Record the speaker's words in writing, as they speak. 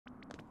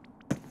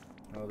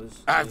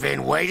I've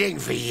been waiting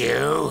for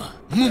you.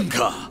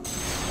 Munga!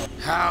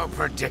 How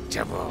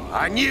predictable.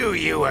 I knew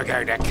you were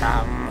going to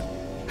come.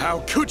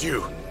 How could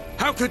you?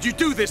 How could you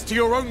do this to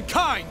your own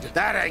kind?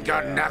 That ain't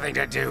got nothing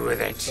to do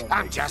with it.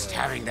 I'm just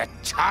having the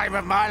time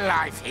of my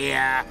life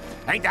here.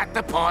 Ain't that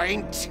the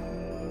point?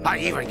 I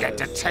even get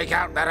to take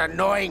out that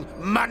annoying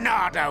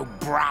Monado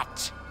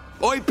brat.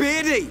 Oi,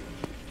 Beardy!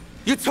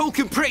 You're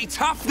talking pretty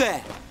tough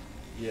there.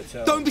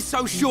 Don't be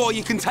so sure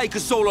you can take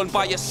us all on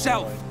by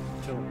yourself.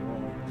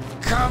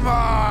 Come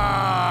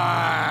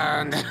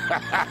on!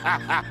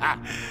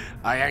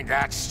 I ain't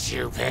that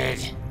stupid.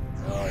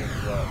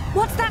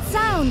 What's that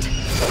sound?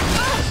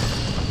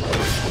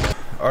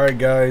 Alright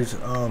guys,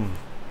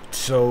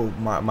 so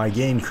my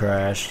game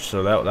crashed,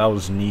 so that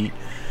was neat.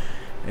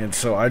 And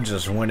so I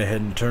just went ahead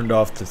and turned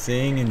off the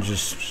thing and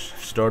just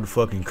started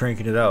fucking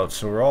cranking it out.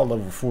 So we're all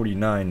level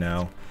 49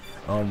 now.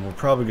 We're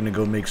probably gonna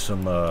go make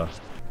some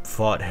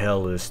fought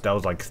hellish. That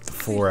was like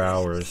 4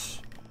 hours.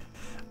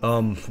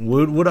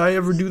 Would I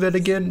ever do that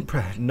again?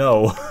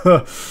 No.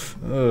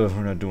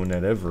 We're not doing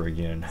that ever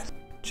again.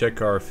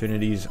 Check our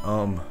affinities.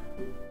 So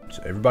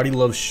everybody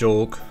loves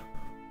Shulk.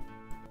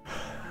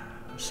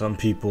 Some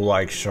people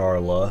like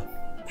Charla.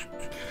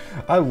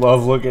 I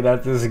love looking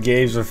at this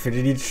game's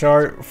affinity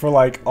chart for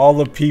like all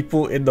the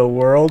people in the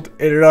world.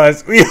 And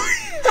us, look at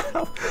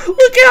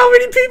how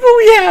many people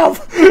we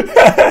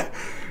have.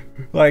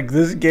 Like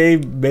this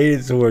game made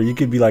it to where you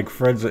could be like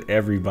friends with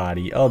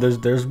everybody. Oh,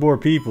 there's more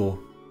people.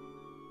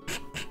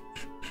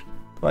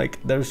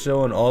 Like they're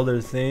showing all their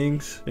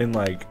things and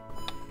like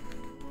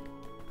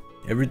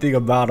everything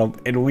about them,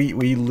 and we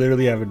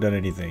literally haven't done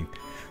anything.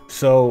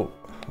 So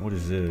what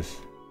is this?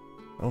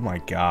 Oh my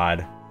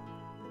god.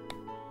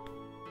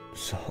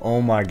 So,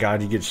 oh my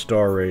god, you get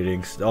star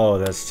ratings. Oh,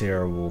 that's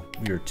terrible.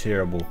 You're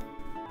terrible.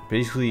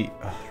 Basically,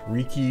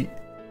 Riki,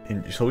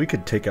 and so we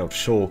could take out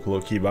Shulk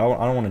low-key, but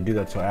I don't want to do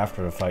that till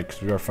after the fight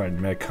because we are fighting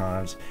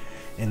Mechons.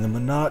 And the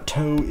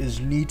Minato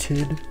is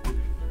neated.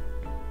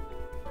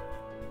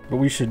 But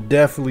we should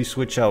definitely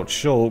switch out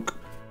Shulk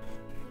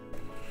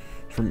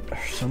from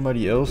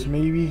somebody else,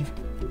 maybe.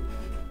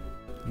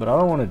 But I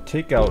don't want to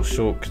take out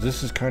Shulk because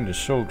this is kind of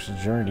Shulk's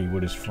journey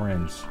with his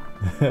friends.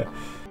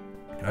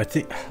 I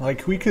think,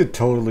 like, we could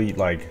totally,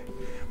 like,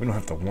 we don't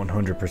have to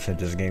 100%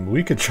 this game, but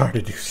we could try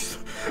to do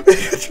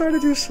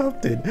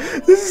something.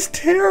 This is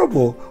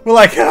terrible. We're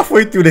like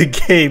halfway through the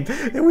game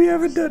and we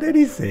haven't done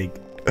anything.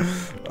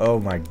 Oh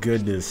my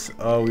goodness.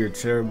 Oh, we are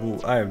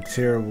terrible. I am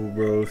terrible,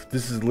 bro.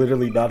 This is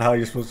literally not how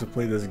you're supposed to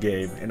play this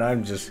game, and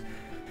I'm just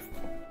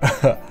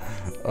oh,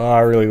 I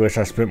really wish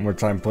I spent more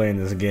time playing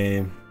this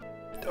game.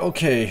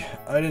 Okay,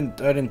 I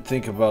didn't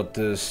think about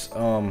this.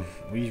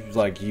 We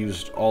like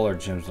used all our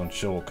gems on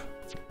Shulk,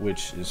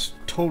 which is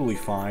totally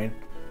fine.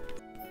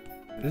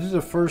 This is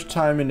the first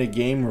time in the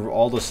game where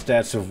all the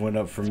stats have went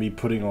up for me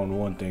putting on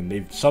one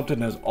thing.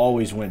 Something has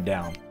always went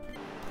down.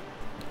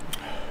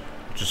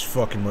 Just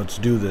fucking let's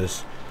do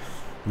this.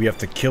 We have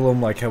to kill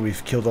them like how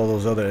we've killed all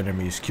those other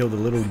enemies. Kill the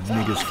little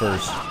niggas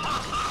first.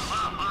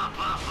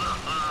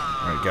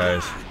 Alright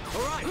guys.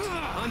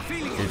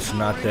 It's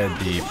not that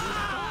deep.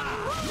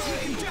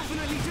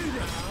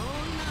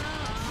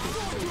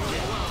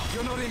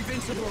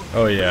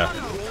 Oh yeah.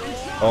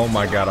 Oh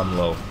my god, I'm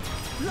low.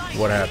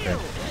 What happened?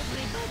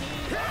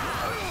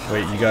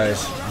 Wait, you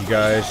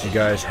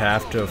guys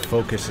have to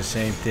focus the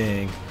same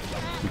thing.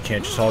 We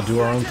can't just all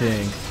do our own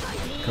thing.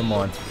 Come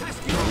on.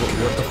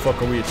 What the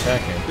fuck are we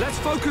attacking? Let's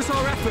focus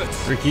our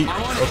efforts. Ricky?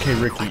 Okay,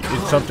 Ricky.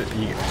 It's something.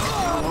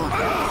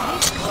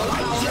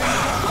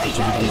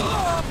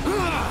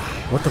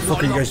 What the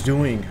fuck are you guys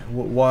doing?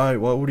 Why?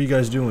 What are you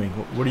guys doing?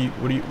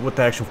 What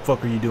the actual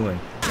fuck are you doing?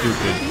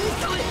 Stupid.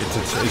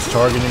 It's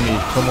targeting me.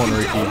 Come on,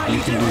 Ricky.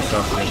 You can do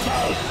something.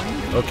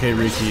 Okay,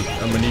 Ricky.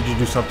 I'm gonna need you to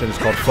do something. It's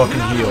called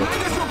fucking heal.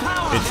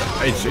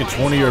 It's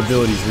one of your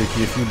abilities,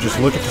 Ricky. If you just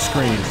look at the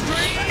screen.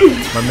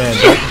 My man,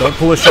 don't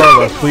pull a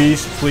Charlotte,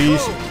 please.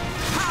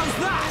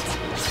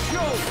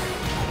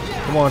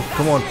 Come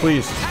on,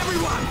 please.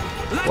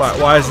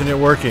 Why isn't it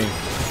working?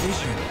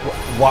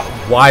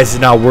 Why is it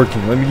not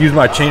working? Let me use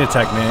my chain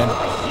attack, man.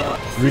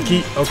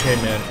 Ricky, okay,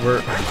 man,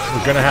 we're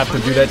gonna have to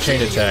do that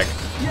chain attack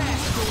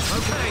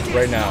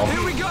right now.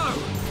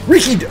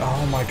 Ricky,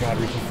 oh my god,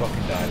 Ricky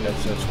fucking died.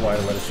 That's why I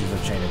let us use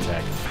our chain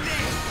attack.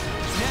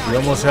 We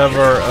almost have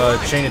our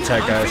chain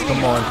attack, guys.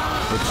 Come on,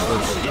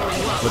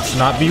 let's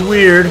not be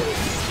weird,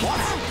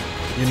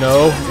 you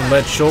know, and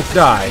let Shulk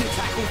die.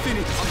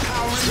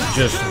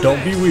 Just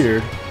don't be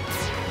weird.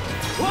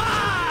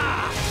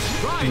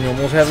 You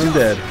almost have him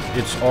dead.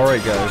 It's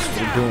alright, guys.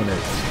 We're doing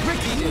it.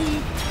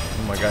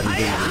 Oh my god, he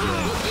did it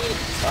again.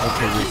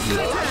 Okay, Ricky.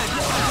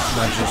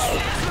 Not just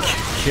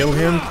kill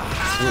him.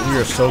 We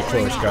are so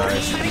close,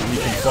 guys. We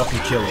can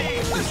fucking kill him.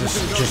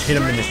 Just hit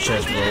him in his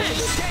chest, bro.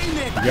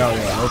 You got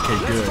one. Okay,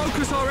 good.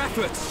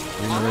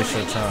 We're gonna waste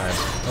our time.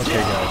 Okay,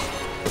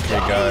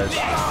 guys.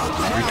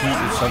 Ricky,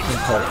 it's something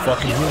called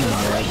fucking healing,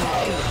 man.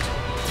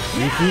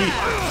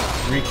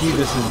 Ricky,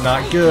 this is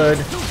not good.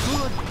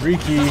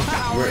 Ricky,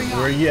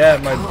 where you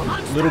at, my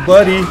little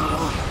buddy?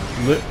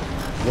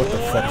 What the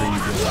fuck are you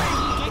doing?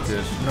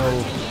 Just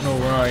no,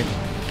 Ryan.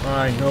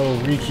 Ryan, no,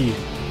 Riki.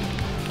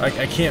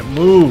 I can't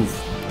move.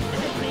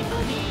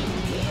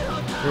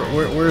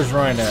 Where's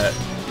Ryan at?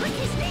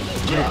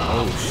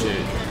 Oh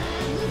shit.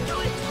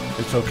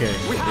 It's okay.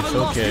 It's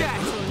okay.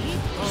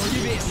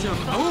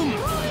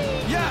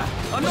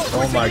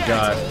 Oh my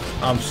god.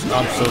 I'm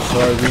so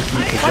sorry, Riki,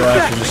 because your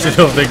ass was sit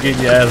over there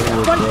getting your ass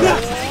whooped,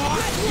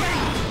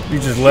 bro. You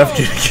just left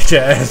you to get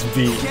your ass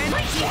beat.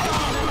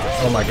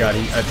 Oh my god,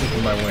 I think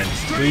he might win.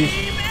 Please?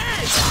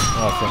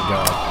 Oh, thank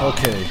god.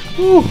 Okay.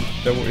 Whew.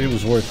 It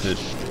was worth it.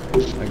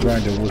 That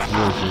grinder was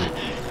worth it.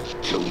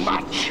 Too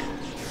much.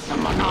 The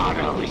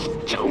Monado is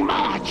too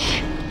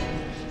much.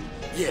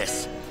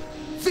 Yes.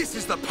 This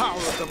is the power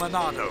of the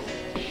Monado.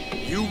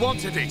 You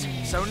wanted it,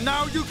 so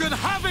now you can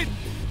have it,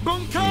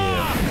 Bunker!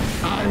 Yeah.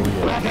 I'm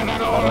better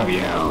than all of you.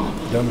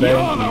 Dumb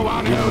You're the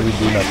one didn't really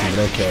do nothing,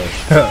 but okay.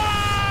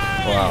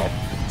 Wow.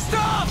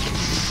 Stop!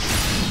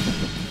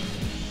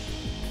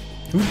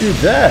 Who did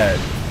that?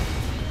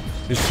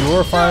 Is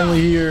Fiora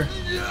finally here?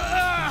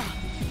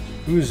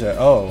 Who's that?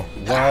 Oh,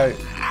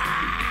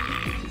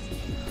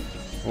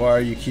 why are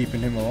you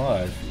keeping him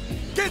alive?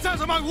 Get out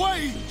of my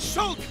way,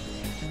 Shulk!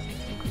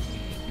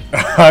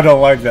 I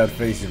don't like that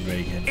face you're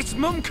making. It's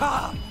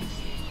Mumka!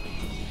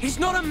 He's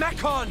not a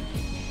Mechon!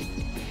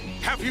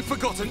 Have you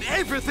forgotten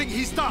everything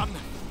he's done?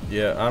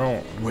 Yeah, I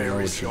don't know Where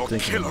what is you're your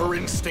thinking killer about.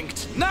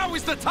 instinct? Now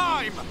is the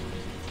time!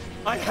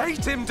 I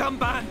hate him,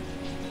 Dumban!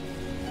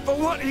 For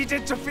what he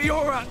did to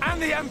Fiora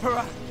and the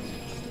Emperor!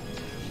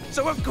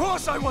 So of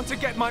course I want to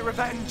get my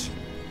revenge!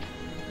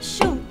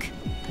 Shulk.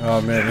 Oh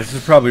man, this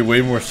is probably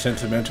way more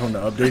sentimental in the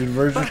updated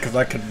version because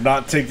I could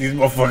not take these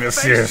motherfuckers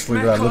seriously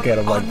when I look at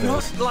them like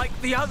this. Not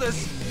like the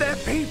others, they're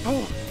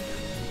people.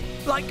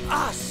 Like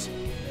us.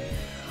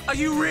 Are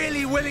you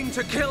really willing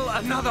to kill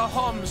another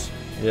Homs?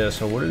 Yeah,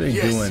 so what are they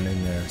Yes. doing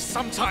in there?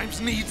 Sometimes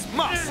needs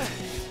must.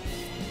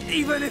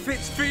 Even if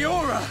it's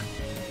Fiora?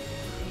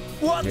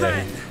 What Yeah.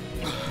 then?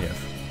 Yeah.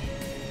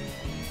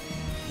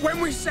 When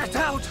we set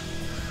out,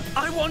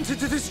 I wanted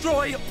to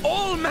destroy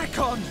all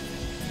Mechon.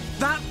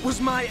 That was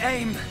my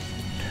aim.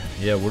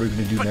 Yeah, what are we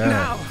gonna do But now?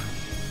 now,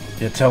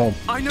 Yeah, tell him.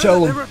 I know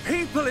Tell that him. there are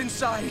people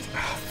inside.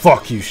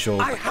 Fuck you,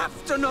 Shulk. I have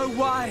to know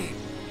why.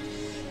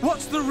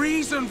 What's the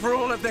reason for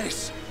all of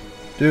this?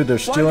 Dude, they're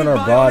Why stealing do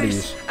our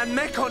bodies. Bionis and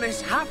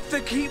Mechonis have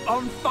to keep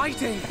on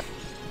fighting?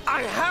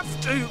 I have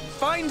to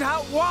find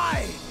out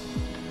why.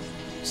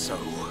 So,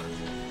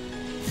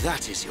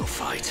 that is your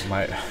fight.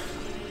 My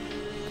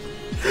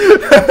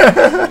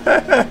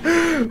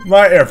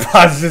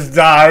AirPods just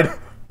died.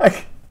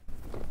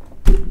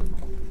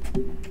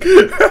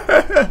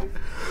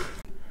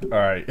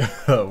 Alright,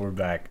 we're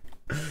back.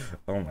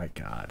 Oh my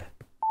god.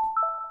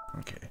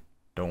 Okay,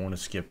 don't want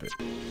to skip it.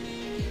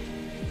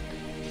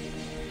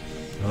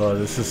 Oh,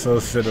 this is so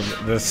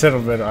sentimental. The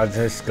sentiment I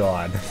just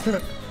gone.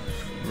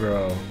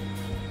 Bro.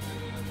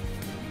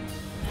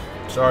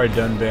 Sorry,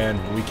 Dunban,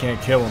 we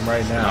can't kill him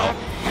right now.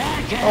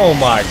 Oh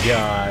my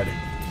god.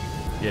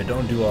 Yeah,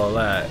 don't do all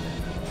that.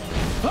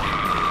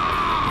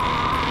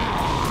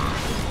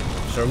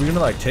 So are we gonna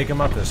like take him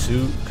out the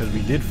suit? Because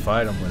we did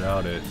fight him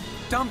without it.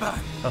 Dumban.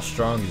 How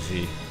strong is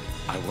he?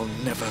 I will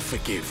never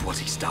forgive what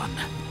he's done.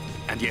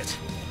 And yet,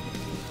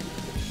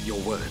 your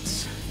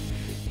words,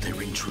 they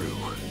ring true.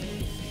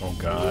 Oh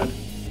god.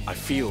 I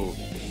feel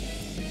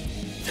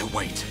their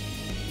weight.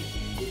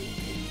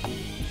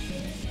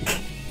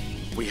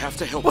 We have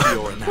to help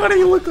Fiora now. Why do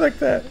you look like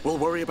that? We'll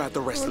worry about the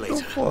rest What the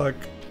later. fuck?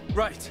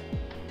 Right.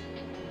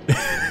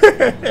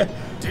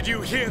 Did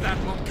you hear that,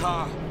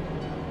 Mumkar?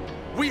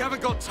 We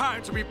haven't got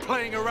time to be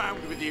playing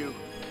around with you.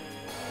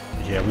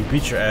 Yeah, we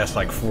beat your ass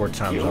like 4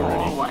 times You already.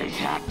 always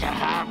have to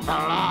have the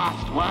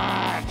last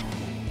word.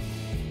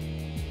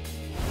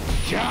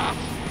 Just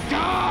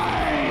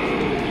die!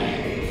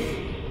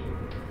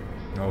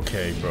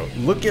 Okay, bro.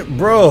 Look at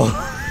bro.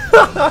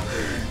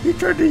 He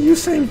turned to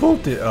Usain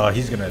Bolt. Oh,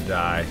 he's gonna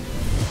die.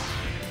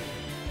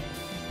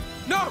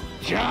 No!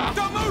 Just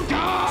Don't move!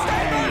 die!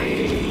 Stay back!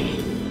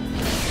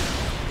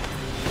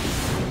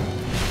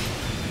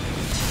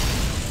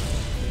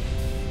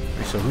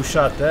 So who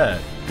shot that?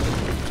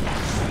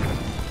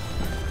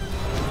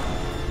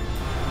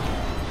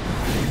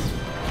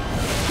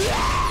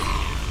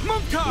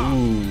 Mumkar!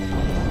 Ooh.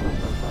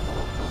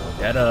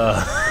 That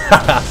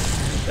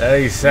that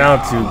ain't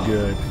sound too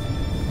good.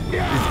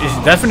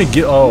 It's definitely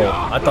get. Oh,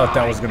 I thought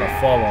that was gonna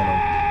fall on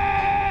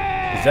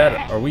him. Is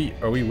that? Are we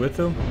with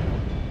him?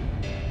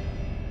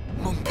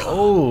 Mumkar!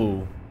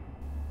 Oh.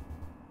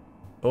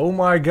 Oh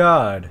my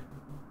God.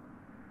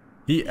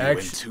 He You went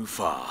actually. too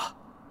far,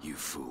 you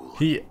fool.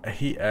 He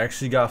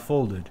actually got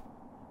folded.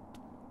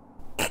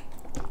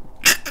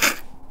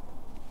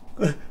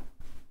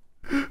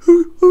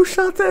 Who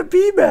shot that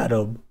beam at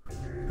him?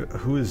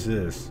 Who is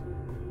this?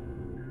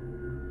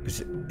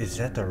 Is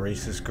that the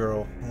racist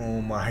girl?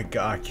 Oh my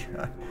god.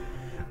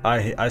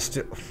 I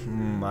still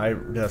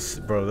that's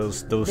bro,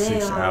 those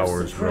 6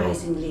 hours, bro.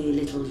 Surprisingly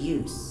little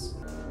use.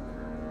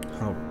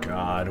 Oh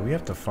god, we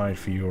have to find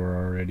Fiora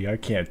already. I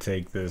can't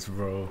take this,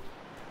 bro.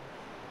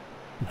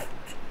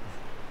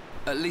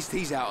 At least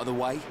he's out of the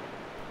way.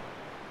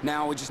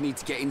 Now we just need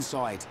to get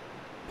inside.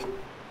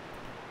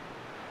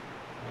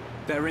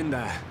 They're in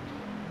there.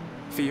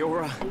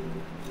 Fiora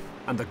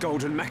and the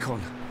golden mechon.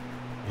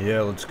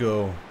 Yeah, let's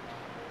go.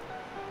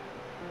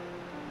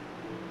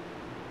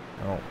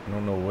 I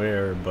don't know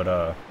where,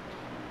 but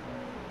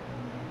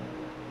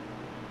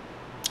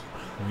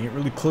we ain't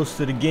really close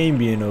to the game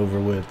being over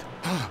with.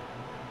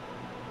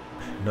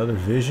 Another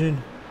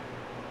vision?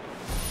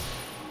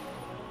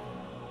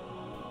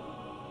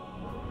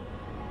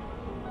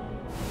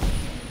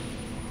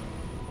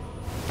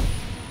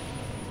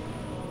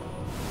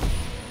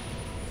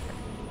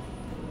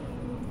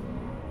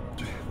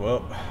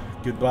 Well,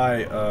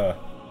 goodbye,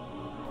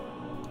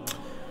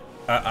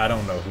 I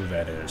don't know who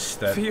that is.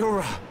 That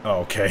Fiora!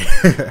 Oh, okay.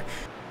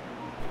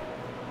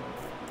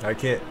 I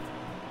can't.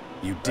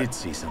 You did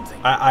see something.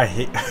 I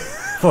hate.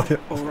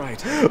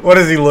 Alright. What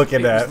is he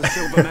looking at? The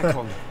silver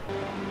mechon.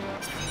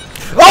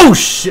 Oh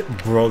shit,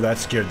 bro! That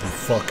scared the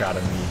fuck out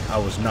of me. I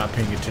was not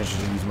paying attention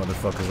to these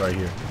motherfuckers right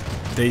here.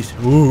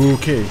 Ooh,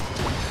 okay.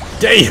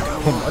 Damn!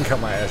 I got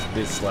my ass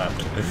bitch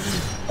slapped.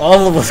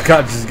 All of us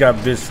just got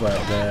bitch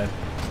slapped, man.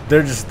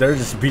 They're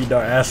just beating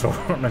our asshole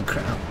on the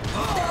ground.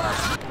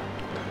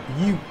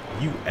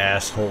 You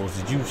assholes!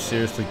 Did you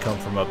seriously come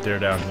from up there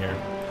down here?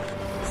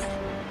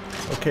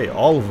 Okay,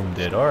 all of them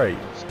did. All right.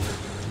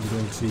 You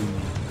don't see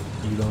me.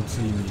 You don't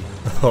see me.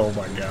 Oh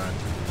my god.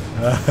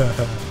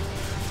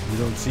 You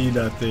don't see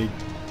nothing.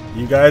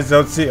 You guys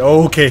don't see.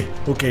 Oh, okay.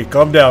 Okay,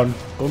 calm down.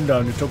 Calm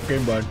down. It's okay,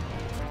 bud.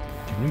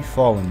 Can we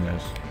fall in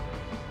this?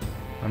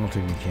 I don't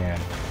think we can.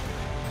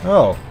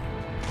 Oh.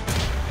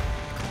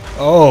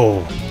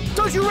 Oh.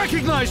 Don't you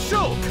recognize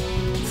Shulk?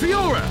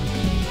 Fiora!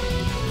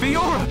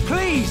 Fiora,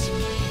 please!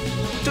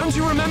 Don't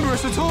you remember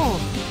us at all?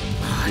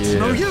 It's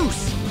no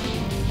use.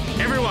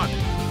 Everyone,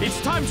 it's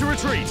time to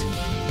retreat.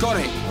 Got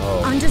it.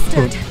 Oh.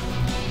 Understood.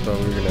 Thought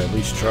we were gonna at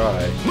least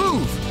try.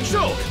 Move,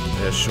 Shulk!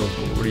 Yeah, sure.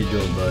 What are you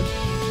doing, bud?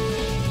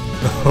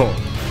 Oh.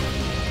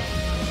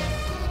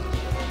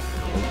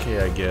 Okay,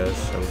 I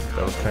guess.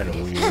 That was kind of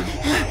weird.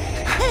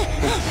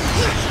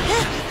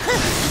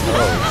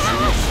 Oh,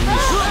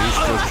 she's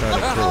still trying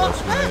to kill us,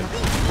 man.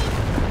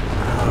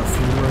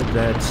 Fiora,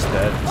 that's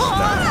not.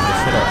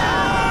 Mess it up.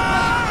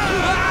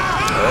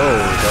 Oh,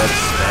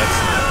 that's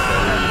not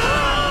very.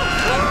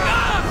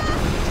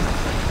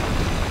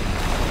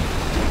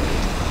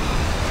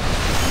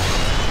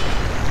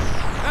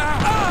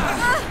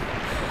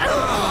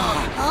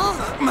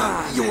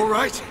 You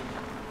alright?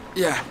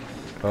 Yeah.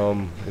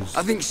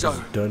 I think so. Is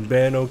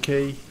Dunban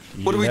okay?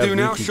 What do we do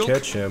now, to Shulk?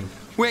 catch him.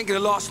 We ain't gonna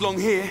last long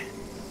here.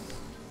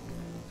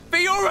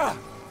 Fiora!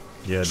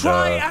 Yeah,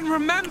 Try and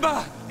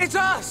remember! It's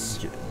us!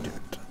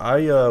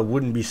 I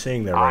wouldn't be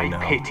saying that right now.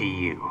 I pity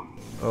you.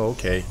 Oh,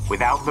 okay.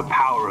 Without the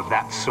power of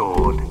that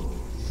sword,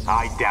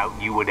 I doubt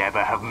you would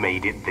ever have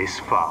made it this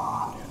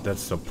far.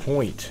 That's the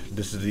point.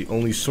 This is the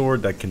only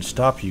sword that can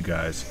stop you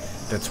guys.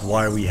 That's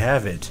why we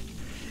have it.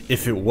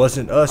 If it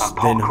wasn't us,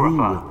 then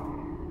who?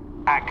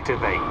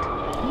 Activate.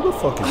 Who the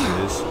fuck is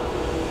this?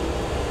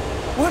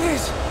 What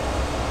is?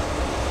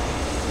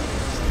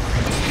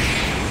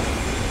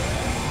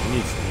 He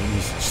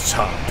needs to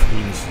stop. He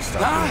needs to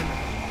stop.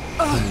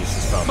 He needs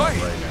to stop right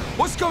now.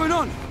 What's going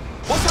on?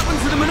 What's happened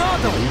to the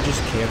Monado? We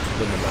just canceled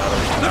the Monado.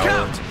 Look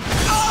out!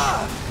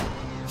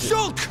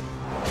 Shulk!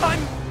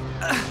 I'm...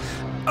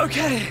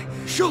 okay.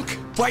 Shulk,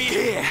 wait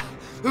here!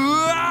 You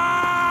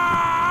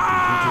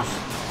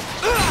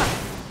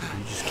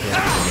just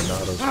canceled the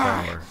Monado's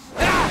power.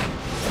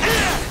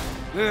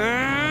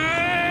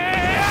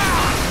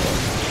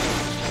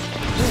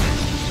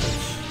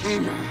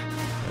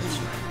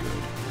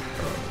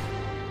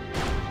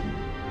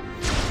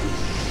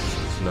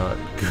 That's not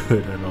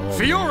good at all.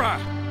 Fiora!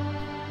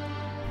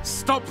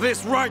 Stop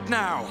this right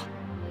now!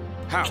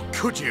 How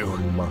could you?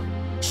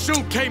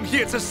 Shulk came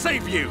here to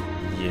save you!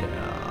 Yeah,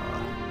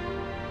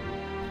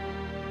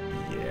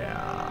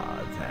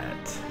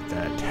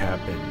 that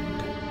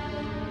happened.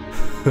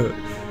 Oh,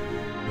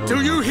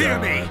 do you hear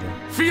God. me?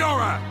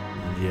 Fiora!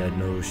 Yeah,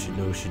 no,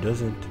 she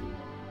doesn't.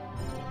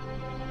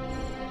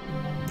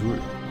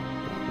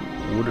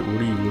 What are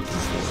you looking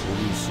for? What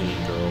are you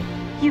seeing, girl?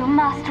 You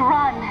must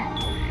run.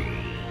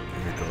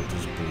 Here we go,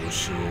 this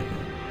bullshit.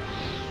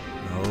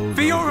 No,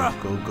 Fiora!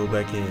 Go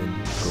back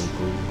in.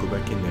 Go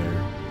back in there.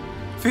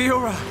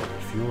 Fiora!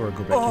 Fiora,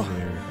 go back in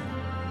there.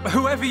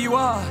 Whoever you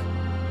are!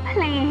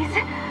 Please,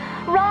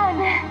 run.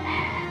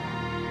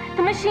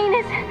 The machine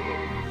is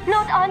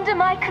not under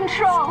my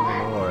control.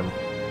 Come on.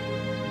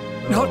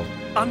 Not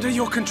under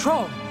your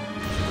control.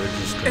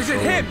 Is it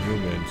him?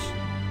 Humans.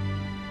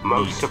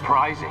 Most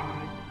surprising.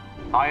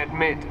 I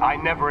admit I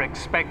never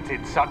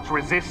expected such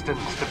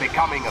resistance to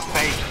becoming a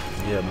fake.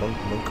 Yeah,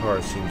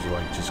 Munkar seems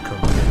like just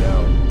coming in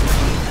out.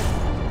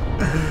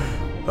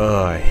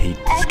 I hate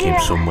this game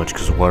so much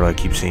because why do I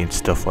keep saying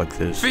stuff like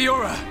this?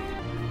 Fiora!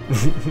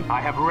 I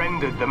have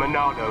rendered the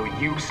Monado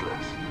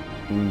useless.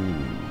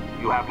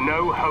 You have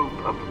no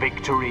hope of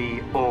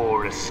victory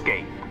or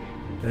escape.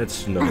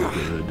 That's no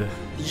good.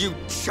 You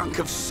chunk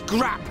of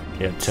scrap!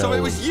 Yeah, tell So it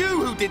him. was you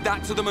who did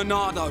that to the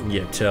Monado!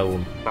 Yeah, tell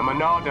him. The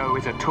Monado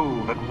is a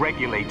tool that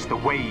regulates the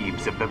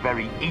waves of the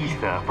very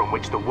ether from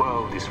which the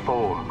world is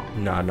formed.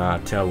 Nah,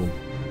 tell him.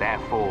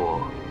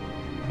 Therefore,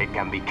 it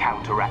can be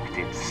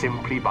counteracted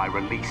simply by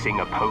releasing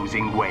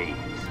opposing waves.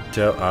 I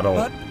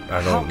don't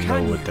how know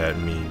can what you? that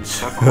means.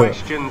 The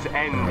questions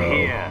end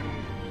here.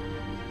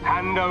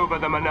 Hand over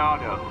the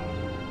Monado.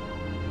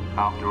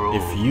 After all,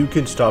 If you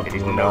can stop it the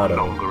is no Monado,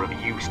 longer of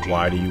use to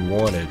why you. do you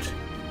want it?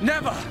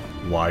 Never!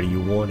 Why do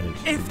you want it?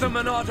 If the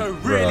Monado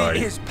really Right.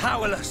 is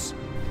powerless,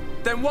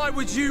 then why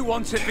would you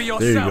want it for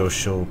yourself? There you go,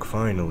 Shulk,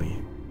 finally.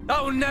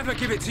 I will never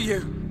give it to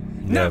you.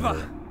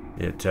 Never.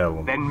 Yeah, tell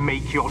him. Then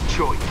make your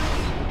choice.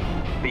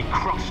 Be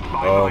crushed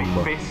by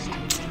my fist,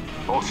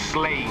 or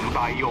slain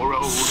by your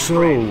old So,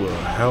 friend.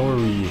 how are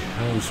we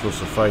supposed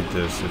to fight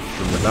this if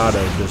the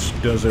Monado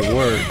just doesn't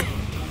work?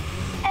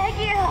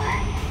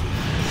 Eddie-Kun!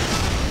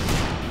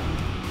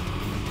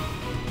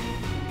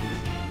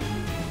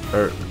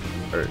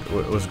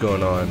 What's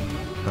going on?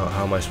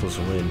 How am I supposed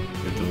to win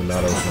if the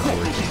Monado's not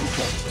working?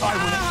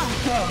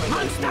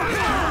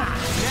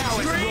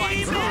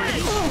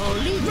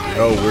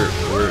 Oh,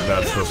 we're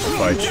not supposed to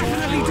fight you.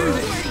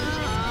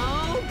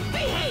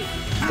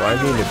 Well,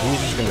 I mean, if he's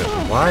just gonna,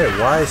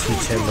 why is he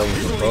 10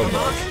 levels above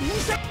us?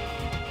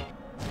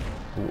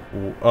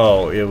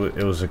 Oh,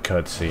 it was a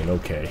cutscene.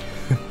 Okay.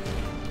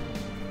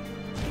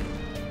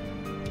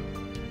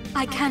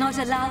 I cannot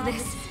allow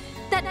this.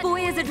 That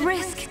boy is at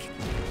risk.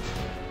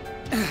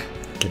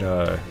 Can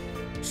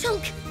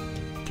Shulk,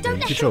 can don't you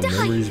let get him your die.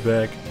 memories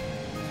back?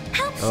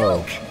 Help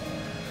Oh. Shulk!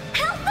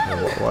 Help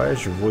them! Why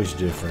is your voice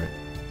different?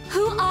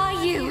 Who are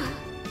you?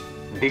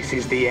 This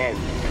is the end.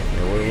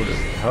 Yeah,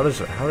 how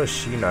does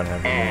she not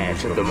have Heir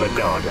memories to of the the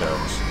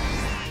Monados.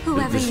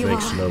 Whoever This you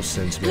makes are, no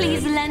sense, man.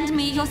 please lend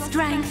me your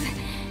strength.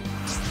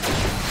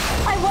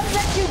 I won't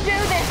let you do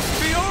this!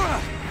 Fiora!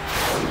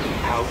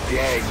 How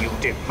dare you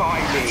defy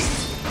me?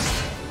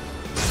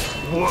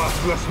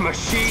 Worthless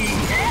machine!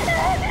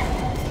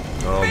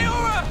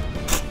 Fiora!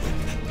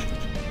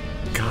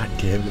 God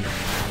damn it.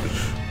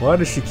 Why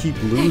does she keep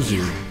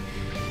losing?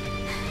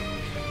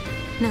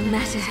 No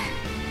matter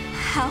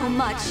how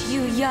much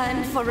you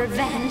yearn for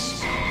revenge,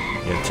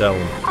 Yeah, tell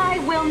him. I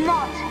will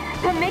not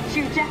permit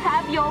you to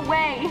have your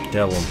way.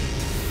 Tell him.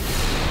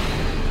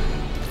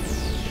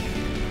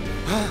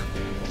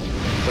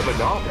 The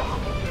Monado?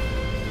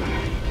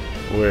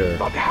 Where?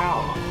 But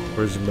how?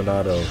 Where's the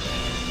Monado?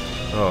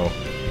 Oh.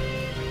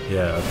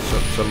 Yeah,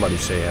 somebody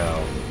say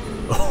how.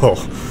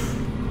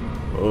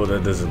 Oh,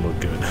 that doesn't look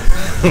good.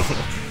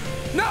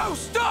 No,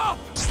 stop!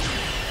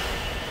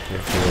 Yeah,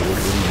 Fiora, what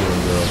are you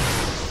doing, girl?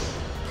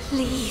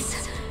 Please,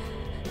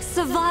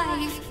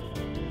 survive.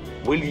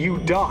 Will you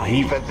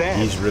die for them?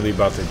 He's really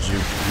about to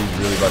juke. He's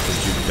really about to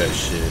juke that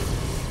shit.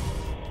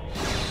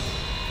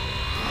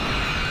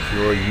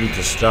 Fiora, you need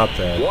to stop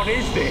that. What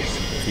is this?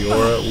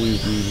 Fiora, we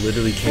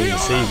literally came to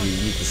save you.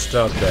 You need to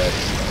stop that.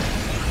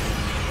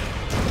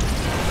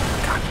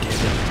 God damn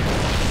it.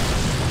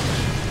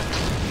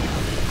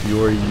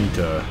 Fiora, you need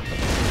to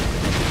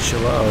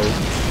chill out.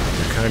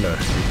 You're doing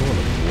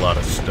a lot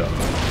of stuff.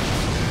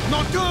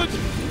 Not good!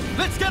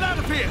 Let's get out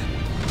of here!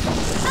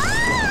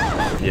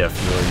 Yeah,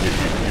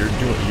 Fiora, you're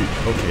doing.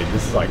 Okay,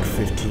 this is like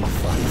 15-5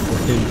 for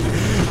him.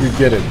 You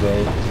get it,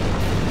 bro.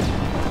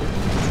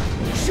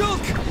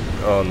 Shulk!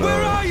 Oh no.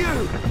 Where are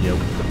you? Yeah,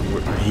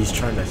 he's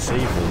trying to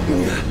save him, bro.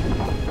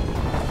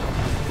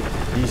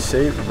 He's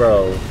saved,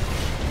 bro.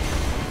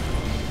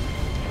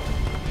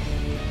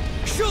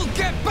 Shulk,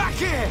 get back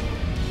here!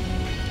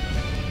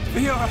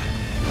 Fiora!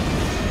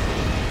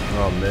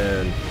 Oh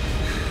man.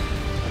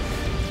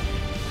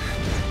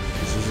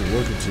 This isn't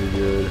looking too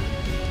good.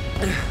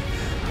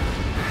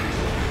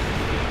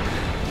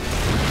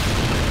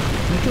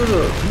 Who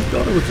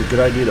thought it was a good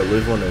idea to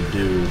live on a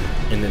dude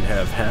and then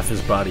have half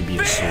his body be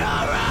a sword?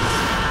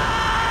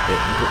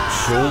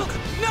 Shulk,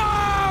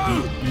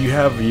 No! you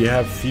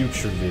have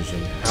future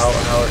vision.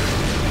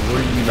 What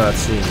are you not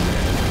seeing,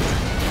 man?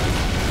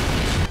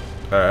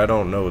 I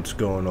don't know what's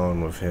going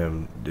on with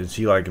him. Is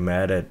he like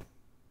mad at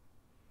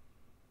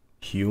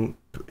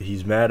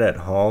he's mad at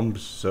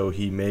Holmes, so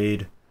he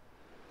made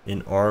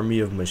an army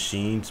of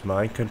machines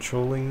mind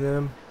controlling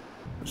them?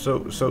 So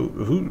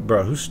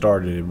who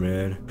started it,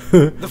 man?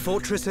 The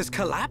fortress has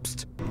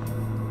collapsed?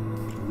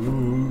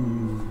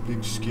 Ooh,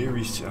 big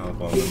scary sound.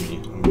 Let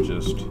me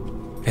just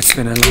It's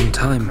been a long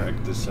time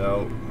crack this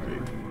out.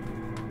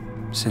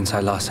 Right. since I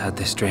last had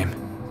this dream.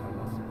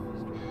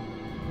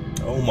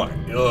 Oh my,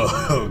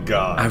 oh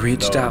god. I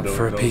reached out No,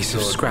 for a don't piece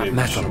of show us scrap big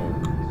metal.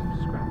 Shulk.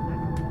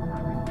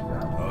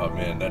 Oh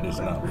man, that is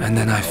not. And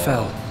then I at all.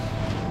 fell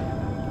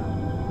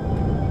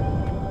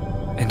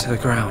into the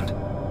ground.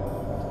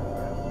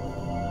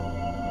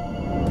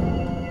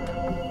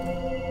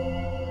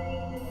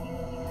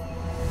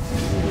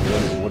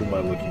 What am I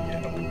looking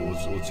at?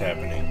 What's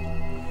happening?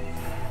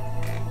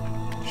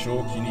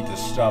 Shulk, you need to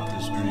stop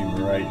this dream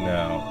right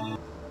now.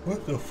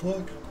 What the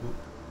fuck?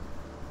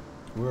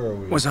 Where are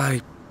we? Was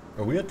I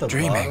Are we at the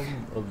dreaming.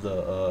 bottom of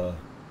the,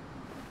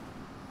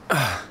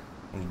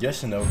 I'm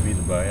guessing that would be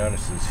the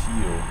Bionic's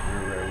heel.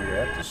 We're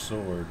at the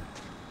sword.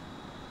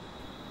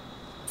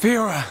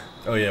 Fiora!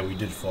 Oh yeah, we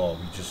did fall.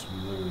 We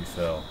literally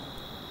fell.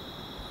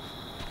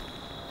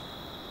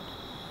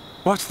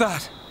 What's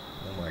that?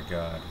 Oh my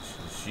god.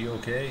 Is she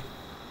okay?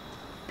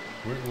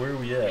 Where are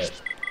we at?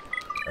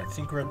 I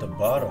think we're at the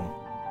bottom.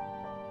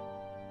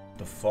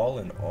 The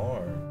fallen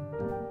arm.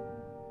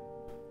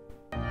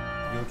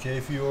 You okay,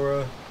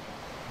 Fiora?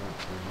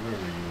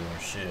 Wherever you are.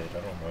 Shit, I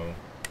don't know.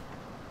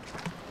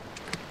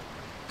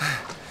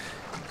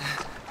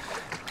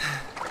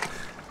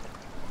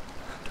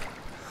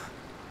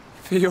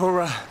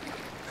 Fiora.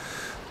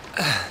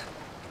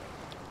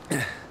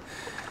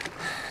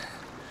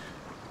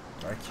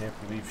 I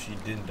can't believe she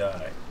didn't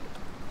die.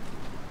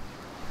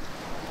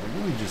 They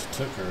really just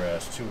took her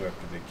ass too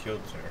after they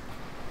killed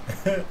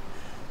her.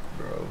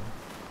 Bro.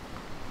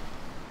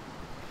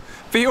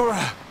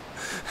 Fiora!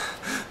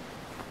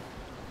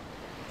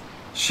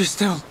 She's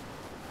still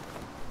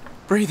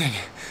breathing.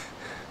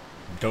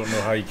 Don't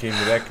know how you came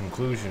to that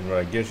conclusion, but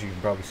I guess you can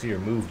probably see her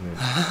movement.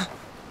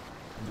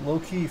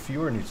 Low-key,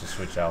 Fiora needs to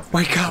switch outfits.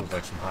 Wake up! Looks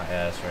like some hot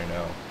ass right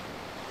now.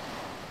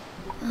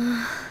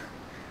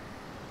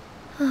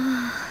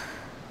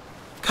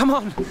 Come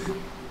on!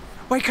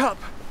 Wake up!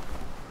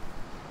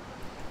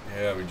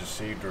 Yeah, we just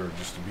saved her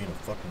just to be in a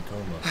fucking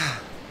coma.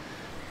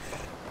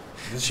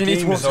 This She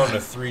needs game is water. on the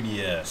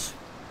 3DS.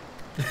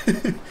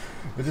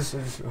 But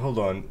this hold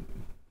on.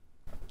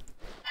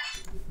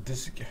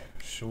 This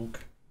Shulk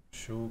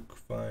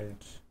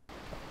finds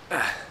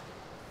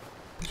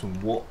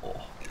some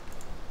water.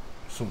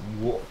 Some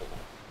water.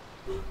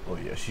 Oh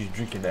yeah, she's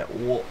drinking that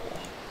water.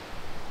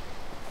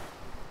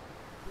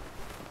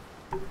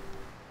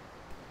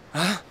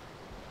 Huh?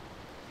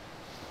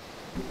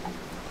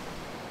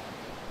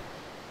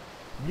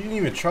 You didn't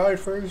even try it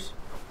first?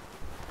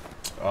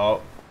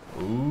 Oh.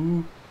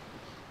 Ooh.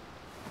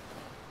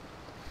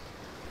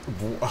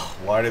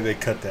 Why did they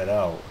cut that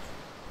out?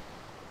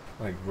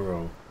 Like,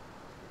 bro.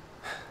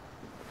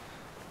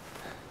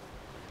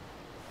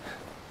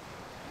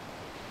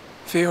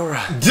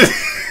 Fiora.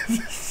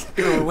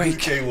 You're awake.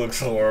 DK looks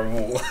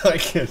horrible. I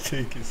can't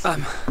take it.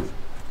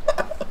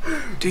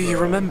 Do you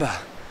remember?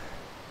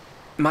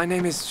 My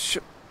name is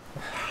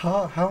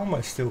How am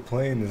I still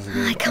playing this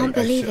game? I can't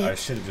believe it. I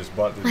should have just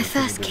bought the My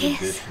first definitive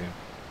kiss. edition.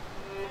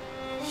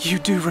 You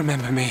do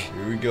remember me.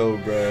 Here we go,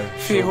 bruh.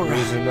 Fiora.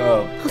 Risen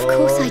up. Of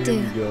course I Here do.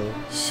 we go.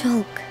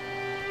 Shulk.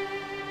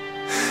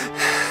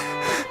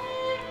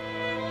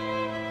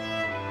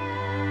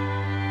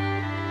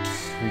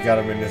 We got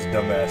him in this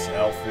dumbass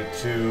outfit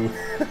too.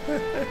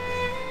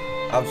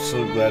 I'm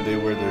so glad they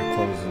wear their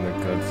clothes in the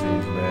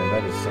cutscenes, man.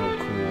 That is so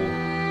cool.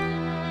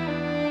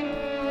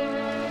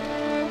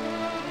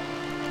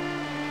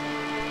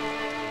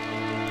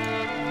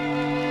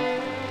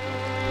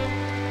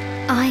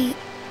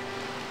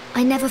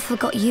 I never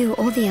forgot you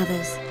or the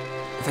others.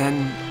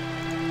 Then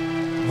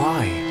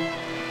why?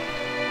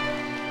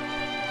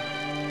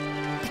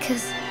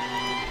 Because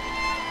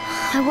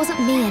I wasn't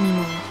me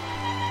anymore.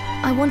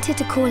 I wanted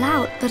to call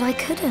out, but I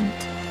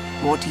couldn't.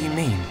 What do you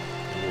mean?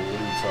 What are you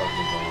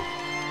talking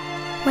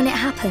about? When it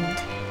happened,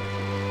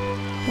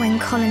 when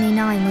Colony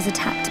 9 was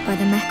attacked by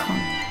the Mechon,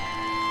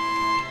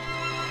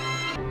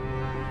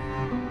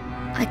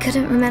 I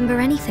couldn't remember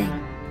anything.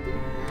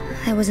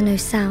 There was no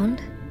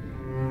sound,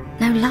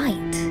 no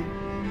light,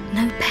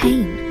 no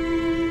pain.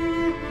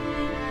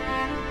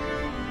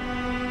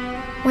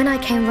 When I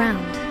came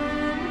round,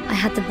 I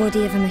had the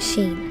body of a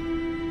machine.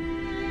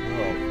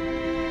 Oh.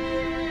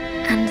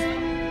 And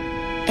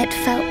it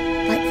felt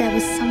like there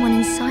was someone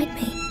inside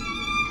me.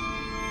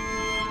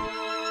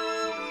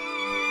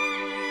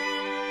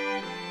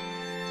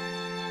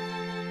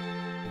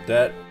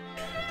 The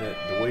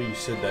way you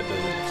said that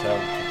doesn't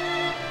sound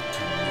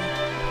to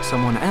me.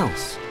 Someone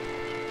else?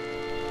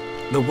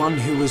 The one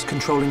who was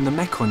controlling the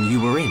Mechon you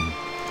were in?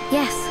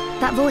 Yes,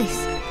 that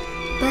voice.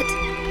 But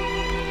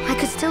I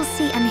could still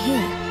see and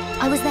hear.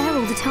 I was there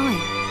all the time.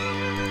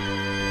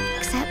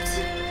 Except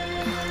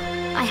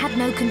I had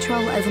no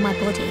control over my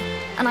body,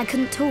 and I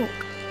couldn't talk.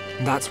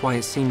 That's why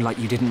it seemed like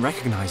you didn't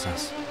recognize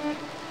us.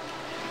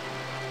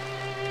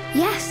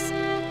 Yes.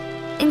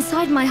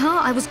 Inside my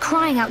heart, I was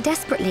crying out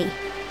desperately.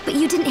 But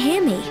you didn't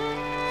hear me.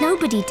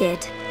 Nobody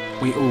did.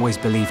 We always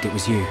believed it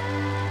was you.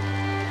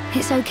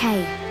 It's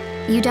okay.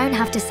 You don't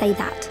have to say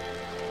that.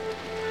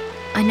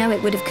 I know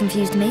it would have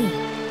confused me.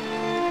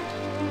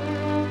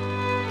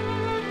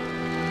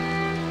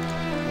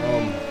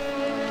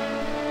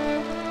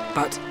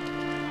 But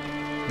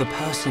the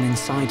person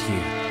inside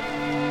you,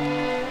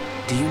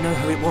 do you know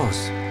who it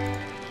was?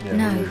 Yeah,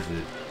 No. who is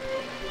it?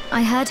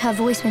 I heard her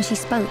voice when she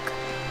spoke,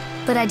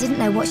 but I didn't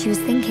know what she was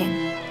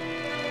thinking.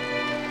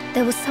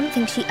 There was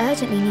something she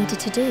urgently needed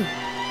to do.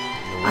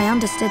 I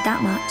understood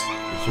that much.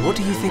 What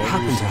do you think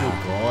happened to her?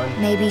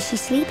 Gone? Maybe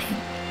she's sleeping.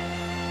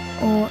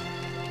 Or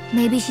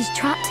maybe she's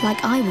trapped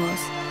like I was.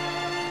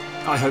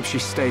 I hope she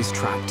stays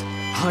trapped,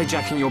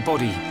 hijacking your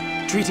body,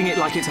 treating it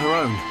like it's her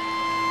own.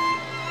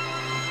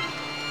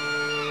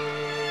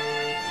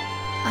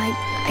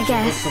 I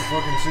guess. What's the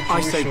fucking situation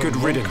I say good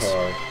with riddance.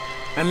 Card?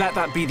 And let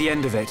that be the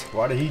end of it.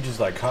 Why did he just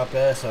like hop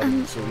ass out of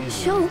it so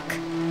easily?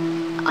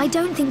 Shulk, I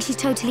don't think she's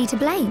totally to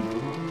blame.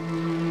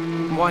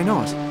 Why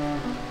not?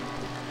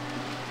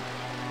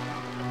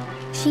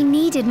 She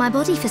needed my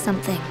body for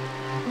something.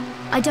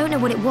 I don't know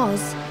what it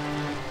was.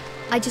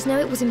 I just know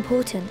it was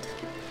important.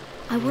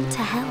 I want to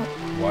help.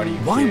 Why do you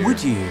Why care?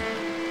 would you?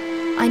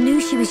 I knew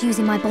she was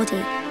using my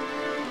body,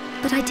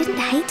 but I didn't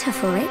hate her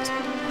for it.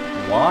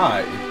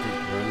 Why?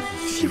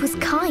 She was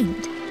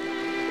kind.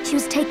 She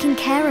was taking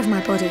care of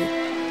my body.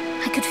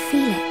 I could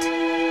feel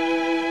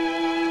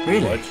it.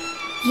 Really? What?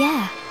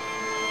 Yeah.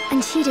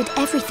 And she did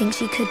everything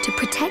she could to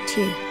protect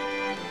you.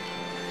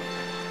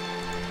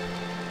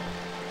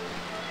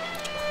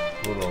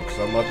 Hold on, because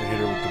I'm about to hit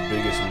her with the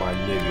biggest my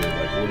nigga.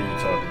 Like, what are you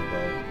talking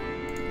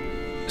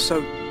about?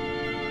 So,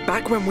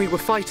 back when we were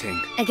fighting...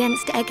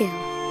 Against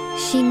Egil,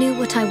 she knew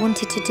what I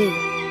wanted to do,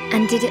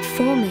 and did it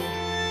for me.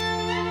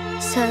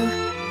 So,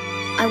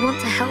 I want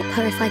to help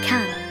her if I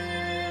can.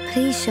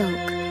 Please,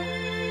 Shulk.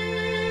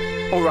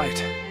 All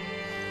right.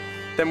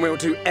 Then we'll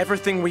do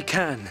everything we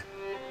can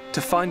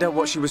to find out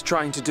what she was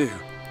trying to do.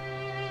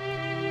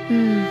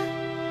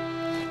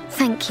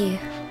 Thank you.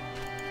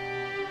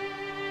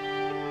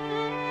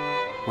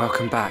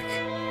 Welcome back,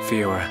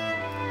 Fiora.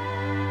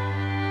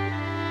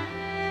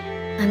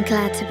 I'm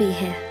glad to be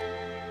here.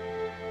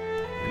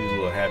 These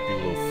little happy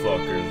little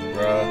fuckers,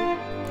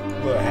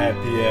 bruh. Little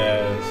happy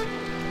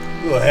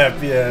ass. Little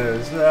happy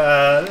ass.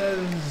 Ah,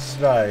 that's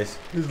nice.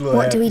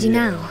 What do we do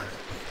now?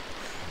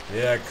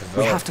 Yeah, because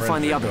We have to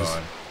find the others.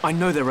 I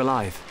know they're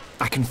alive.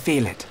 I can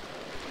feel it.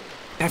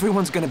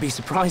 Everyone's gonna be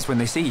surprised when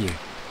they see you.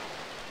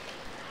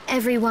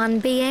 Everyone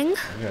being?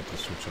 You have to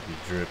switch up your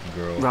drip,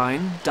 girl.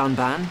 Ryan,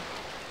 Dunban,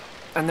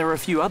 and there are a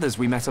few others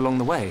we met along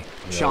the way.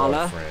 They're all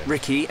Sharla, friends.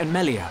 Ricky, and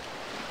Melia.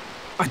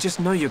 I just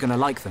know you're gonna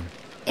like them.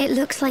 It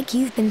looks like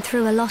you've been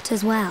through a lot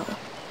as well.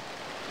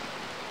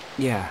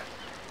 Yeah.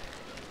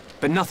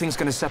 But nothing's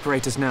gonna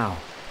separate us now.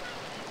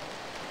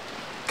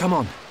 Come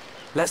on,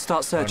 let's start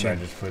I might searching.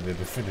 just put the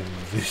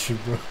definitive edition,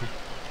 bro.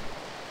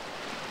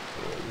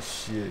 Oh,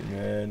 shit,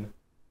 man.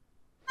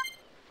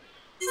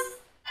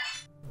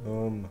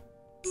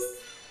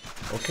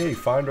 Okay,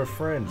 find our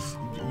friends.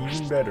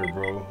 Even better,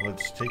 bro.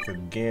 Let's take a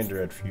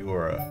gander at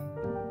Fiora.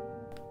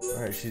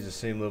 Alright, she's the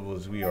same level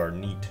as we are.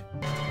 Neat.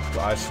 But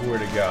I swear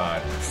to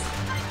God.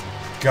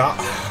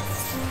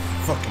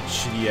 Fucking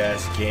shitty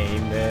ass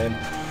game, man.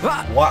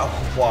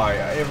 Why?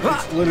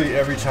 It's literally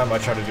every time I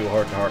try to do a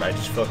heart-to-heart, I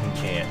just fucking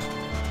can't.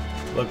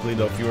 Luckily,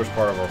 though, Fiora's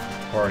part of our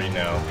party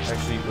now.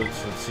 Actually, let's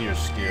see her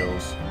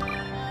skills.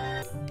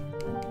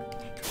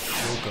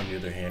 Shulk, on the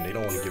other hand, they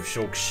don't want to give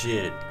Shulk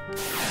shit.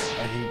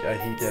 I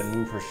hate that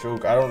move for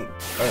Shulk.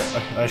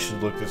 I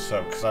should look this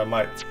up because I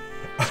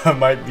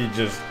might be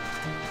just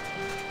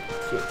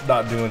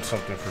not doing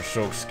something for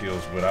Shulk's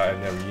skills, but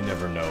you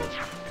never know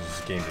because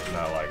this game does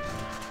not like me.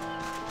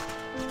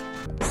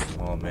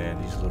 Oh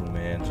man, these little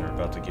mans are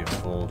about to get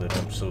folded.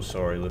 I'm so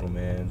sorry, little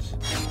mans.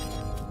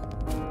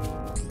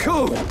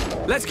 Cool!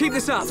 Let's keep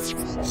this up!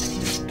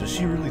 Does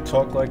she really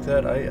talk like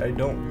that? I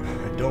don't.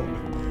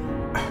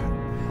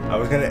 I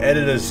was gonna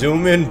edit a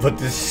zoom in, but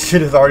this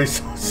shit is already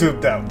so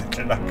zoomed out that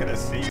you're not gonna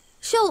see.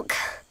 Shulk!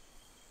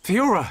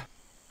 Fiora!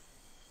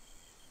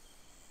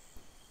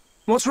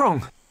 What's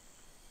wrong?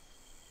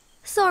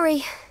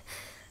 Sorry.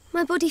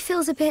 My body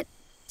feels a bit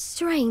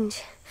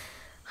strange.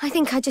 I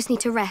think I just need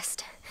to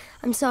rest.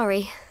 I'm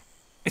sorry.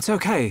 It's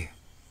okay.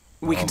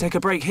 We can take a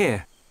break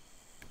here.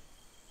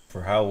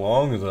 For how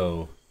long,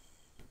 though?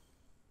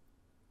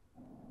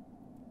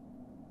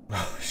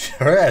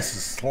 Her ass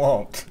is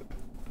slumped.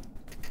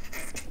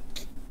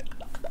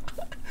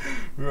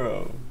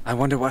 Bro. I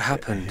wonder what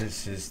happened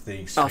His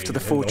thing after the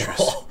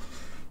fortress.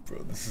 Bro,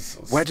 this is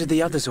so Where did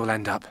the others all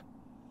end up?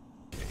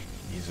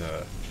 He's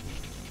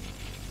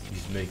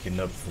making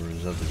up for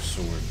his other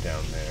sword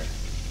down there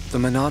The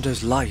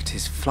Monado's light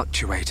is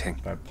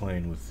fluctuating. by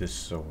playing with this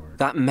sword.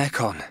 That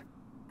Mechon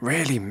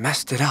really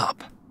messed it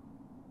up.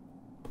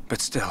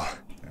 But still,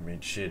 I mean,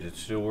 shit, it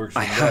still works.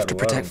 I in have to battle,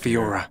 protect don't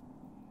care. Fiora.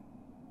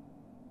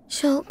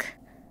 Shulk.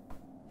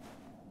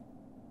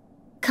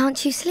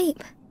 Can't you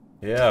sleep?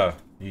 Yeah,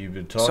 you've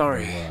been talking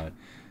Sorry. a lot.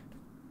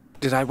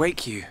 Did I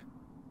wake you?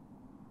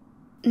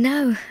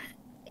 No,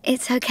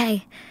 it's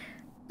okay.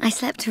 I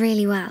slept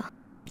really well.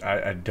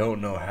 I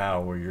don't know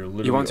how, where you're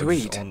literally want to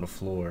just eat? on the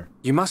floor.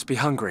 You must be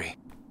hungry.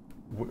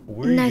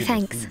 Where are you No, getting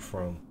thanks. food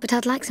from? But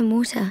I'd like some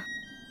water.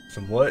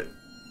 Some what?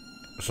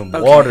 Some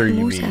Okay, water,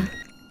 you water. mean?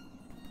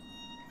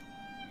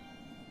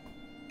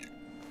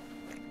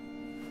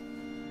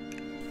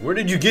 Where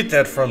did you get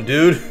that from,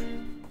 dude?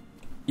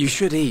 You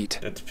should eat,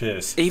 That's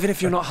piss. even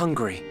if you're not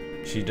hungry.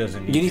 She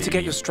doesn't need You need to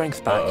get eat. your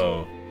strength back.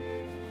 Uh-oh.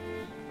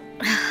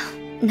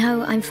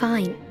 No, I'm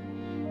fine.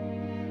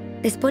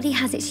 This body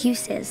has its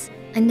uses.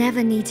 I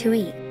never need to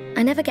eat.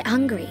 I never get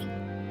hungry.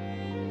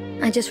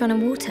 I just run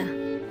on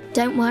water.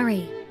 Don't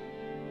worry.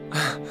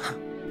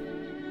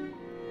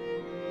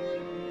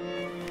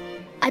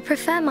 I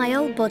prefer my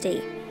old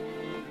body.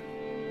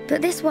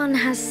 But this one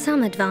has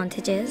some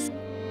advantages.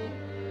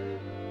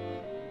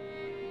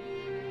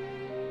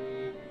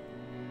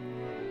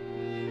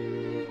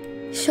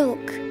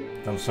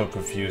 Shulk, I'm so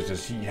confused.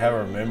 Does he have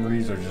her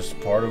memories or just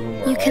part of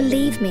him? Or you can all of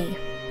leave them? me.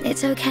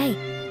 It's okay.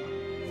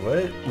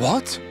 What?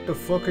 What? The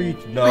fuck are you?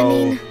 No, I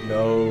mean,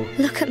 no,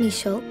 Look at me,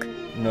 Shulk.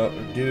 no,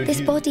 dude.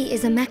 This body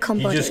is a Mechon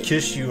He body. just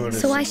kissed you on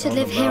So I should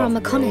live here on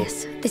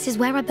Mechonis. This is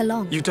where I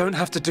belong. You don't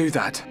have to do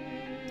that.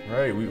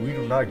 Right, we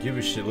do not give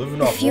a shit. Living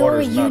The off water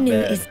Fiora is you not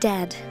knew bad. is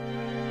dead.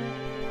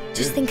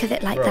 Just Dude, think of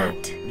it like bro,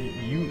 that.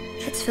 You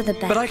It's for the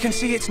best. But I can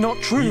see it's not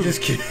true.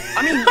 just can't.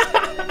 I mean,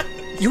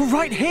 you're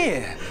right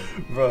here.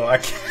 Bro, I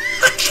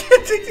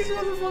can't take these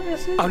motherfuckers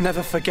serious. I'll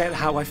never forget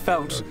how I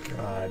felt Oh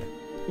God.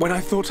 when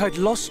I thought I'd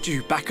lost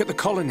you back at the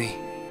colony.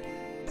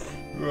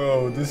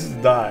 Bro, this is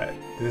not.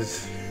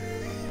 This.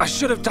 I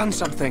should have done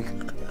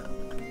something.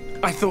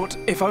 I thought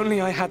if only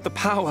I had the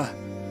power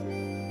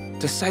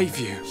to save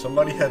you.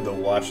 Somebody had to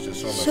watch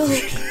this on the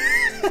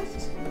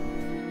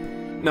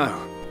Shulk.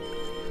 No.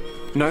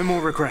 No more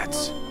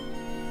regrets.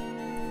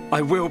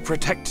 I will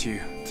protect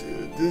you.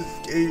 Dude, this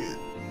game.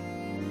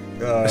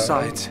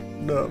 Besides,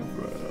 No,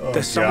 bro. Oh,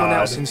 there's someone God.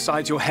 else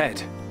inside your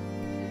head.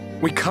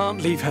 We can't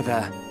leave her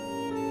there.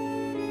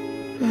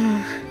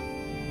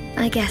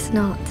 I guess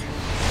not.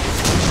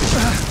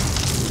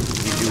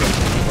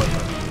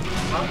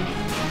 How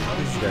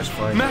did you guys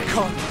find me?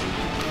 Mechon!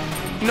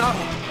 No!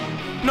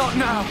 Not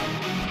now!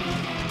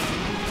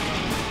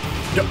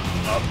 Yep.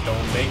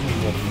 Don't make me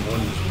want this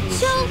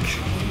bullshit. Shulk!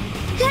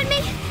 Let me...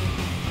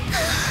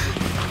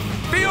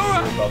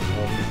 Fiora! About the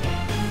one.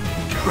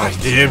 Right.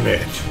 Damn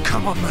it.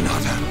 Come on,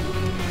 Monado.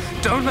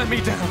 Don't let me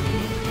down.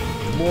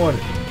 Come on.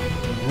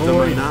 The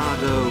Roy.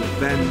 Monado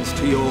bends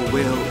to your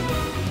will.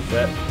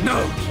 That,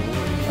 No.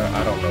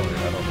 I don't know it.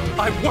 I don't know it.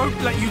 I won't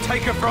let you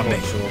take her from me.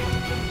 Come on, Shulk.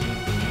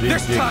 Big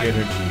This dick time.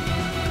 energy.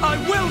 I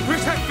will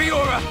protect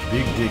Fiora.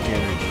 Big dick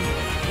energy.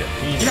 Yeah,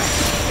 penis. Yes.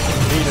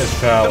 Penis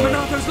The power.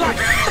 Monado's life.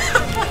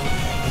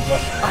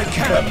 I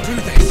can do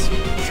this.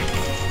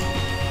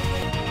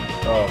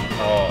 Oh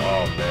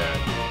man.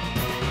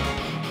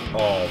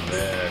 Oh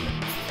man.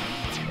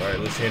 Alright,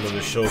 let's handle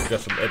this show.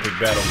 Got some epic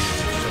battle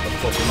music. Shut the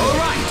fuck up. All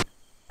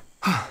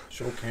right.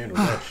 Show can handle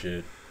that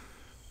shit.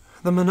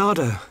 The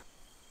Monado.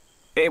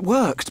 It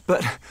worked,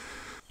 but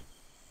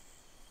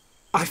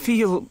I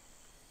feel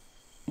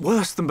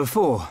worse than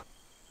before.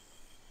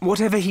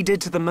 Whatever he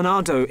did to the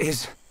Monado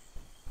is...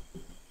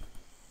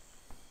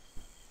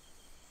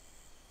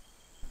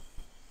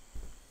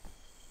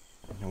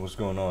 What's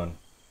going on?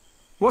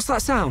 What's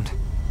that sound?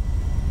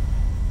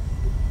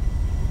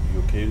 You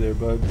okay there,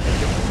 bud?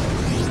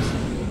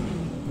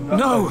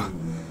 No!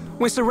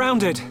 We're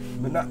surrounded.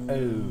 But not.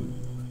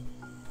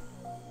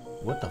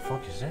 What the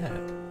fuck is that?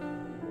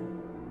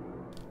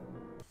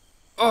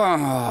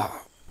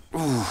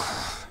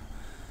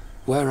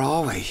 Where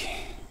are we?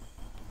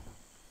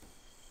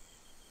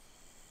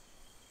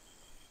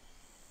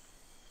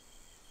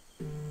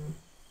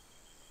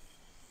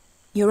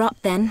 You're up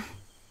then.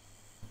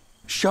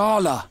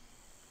 Sharla!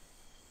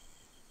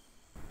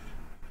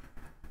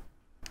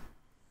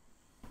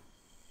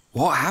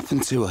 What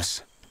happened to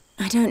us?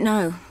 I don't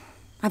know.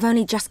 I've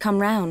only just come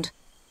round.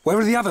 Where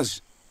are the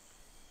others?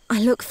 I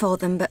look for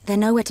them, but they're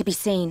nowhere to be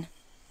seen.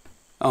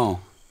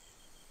 Oh.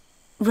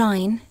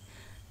 Ryan,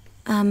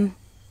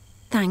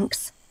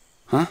 thanks.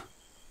 Huh?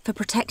 For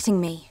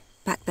protecting me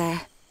back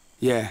there.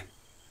 Yeah.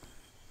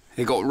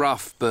 It got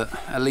rough, but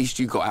at least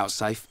you got out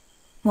safe.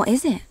 What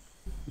is it?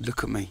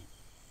 Look at me.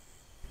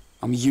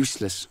 I'm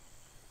useless.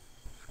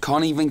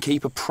 Can't even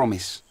keep a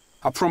promise.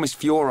 I promised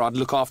Fiora I'd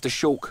look after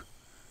Shulk.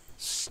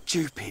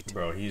 Stupid.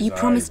 Bro, he's You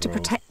promised to bro.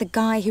 protect the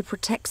guy who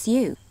protects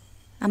you.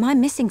 Am I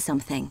missing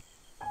something?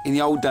 In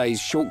the old days,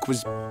 Shulk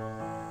was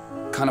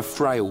kind of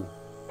frail.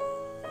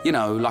 You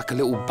know, like a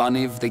little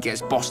bunniv that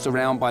gets bossed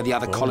around by the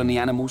other colony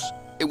animals.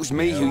 It was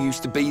me who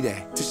used to be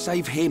there, to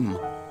save him.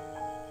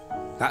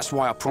 That's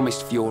why I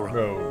promised Fiora.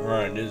 Bro,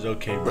 Ryan, this is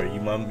okay, bro.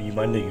 You my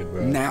nigga,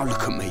 bro. Now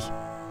look at me.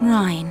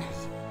 Ryan.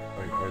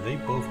 Are they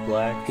both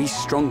black? He's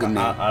stronger than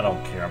me. I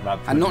don't care. I'm not.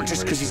 And not putting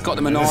just because he's racism got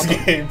the in this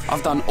game. Monado.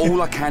 I've done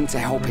all I can to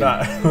help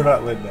him. We're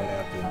not letting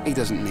that happen. He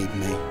doesn't need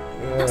me.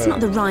 That's not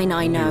the Ryan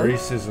I know.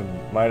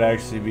 Racism might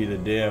actually be the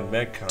damn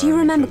Mechon. Do you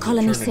remember because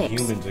they're Colony turning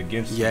 6? Humans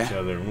against Yeah. each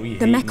other, and we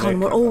The hate Mechon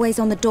were always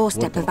on the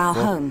doorstep What of the our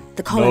fuck? home,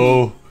 the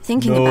colony. No.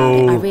 Thinking about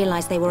it, I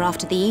realized they were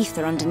after the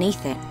ether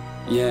underneath it.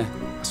 Yeah,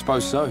 I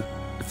suppose so.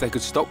 If they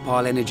could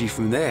stockpile energy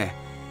from there,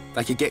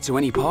 they could get to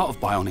any part of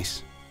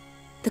Bionis.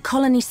 The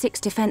Colony 6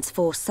 Defense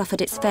Force suffered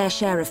its fair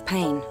share of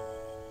pain.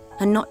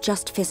 And not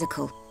just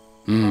physical.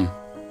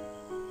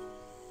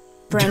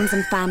 Friends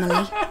and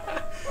family.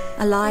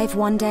 Alive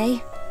one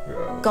day,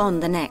 gone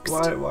the next.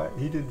 Why?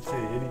 He didn't say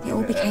anything. It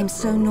all to became that,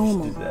 so bro. Just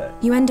normal. did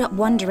that. You end up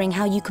wondering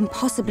how you can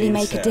possibly Made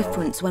make a sound.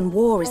 difference when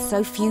war is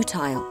so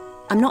futile.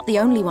 I'm not the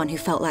only one who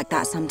felt like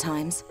that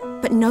sometimes.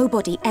 But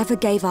nobody ever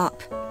gave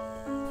up.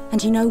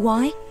 And you know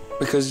why?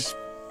 Because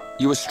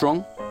you were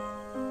strong?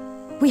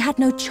 We had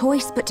no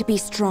choice but to be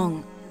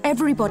strong.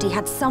 Everybody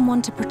had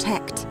someone to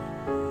protect.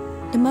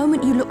 The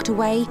moment you looked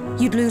away,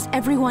 you'd lose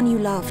everyone you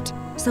loved.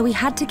 So we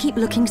had to keep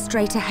looking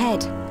straight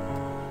ahead.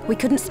 We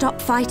couldn't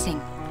stop fighting.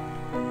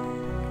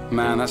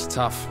 Man, that's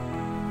tough.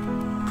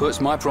 Puts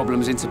my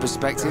problems into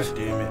perspective. God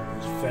damn it.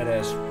 It's fat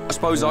ass. I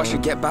suppose I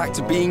should get back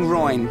to being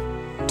Ryan.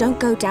 Don't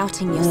go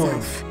doubting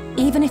yourself,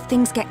 even if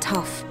things get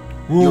tough.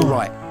 You're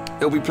right.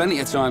 There'll be plenty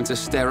of time to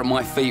stare at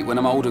my feet when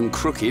I'm old and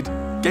crooked.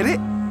 Get it?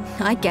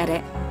 I get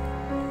it.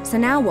 So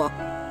now what?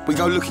 We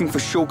go looking for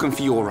Shulk and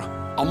Fiora.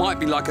 I might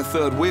be like a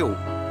third wheel,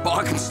 but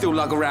I can still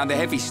lug around the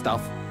heavy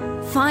stuff.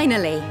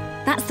 Finally.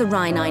 That's the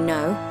Rhine I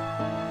know.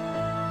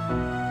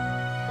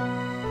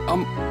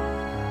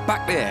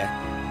 Back there.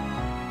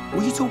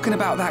 Were you talking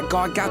about that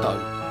guy Gaddo?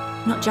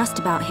 Not just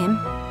about him.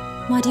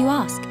 Why do you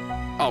ask?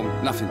 Oh,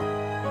 nothing.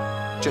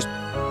 Just,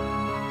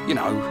 you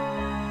know,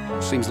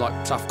 seems like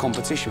tough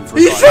competition for a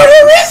He's guy. trying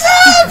to raise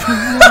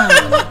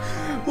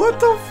up! What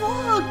the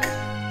fuck?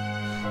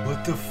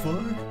 What the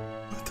fuck?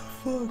 What the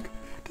fuck?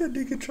 That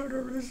nigga trying to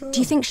raise up. Do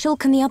you think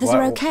Shulk and the others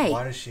are okay?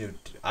 Why does she...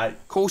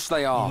 Of course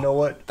they are. You know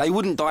what? They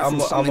wouldn't die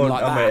from something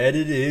like that. I'm gonna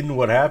edit in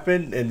what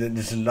happened and then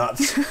it's not...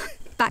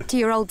 Back to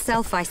your old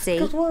self, I see.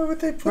 Why would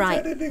they put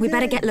that in the we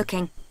better game? get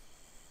looking.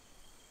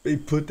 They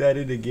put that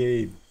in the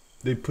game.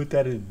 They put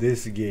that in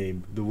this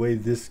game. The way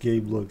this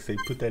game looks. They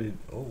put that in...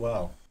 Oh,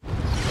 wow.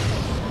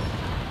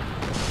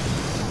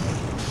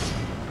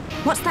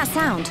 What's that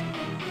sound?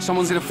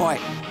 Someone's in a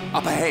fight.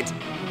 Up ahead.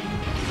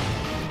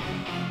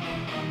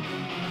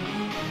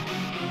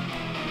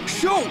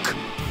 Shulk!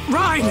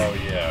 Ryan! Oh,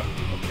 yeah.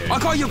 Okay. I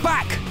got your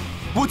back!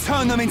 We'll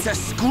turn them into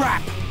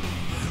scrap!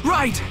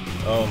 Right!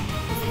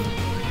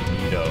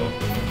 Neato.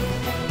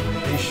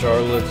 Hey,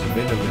 Charlotte, it's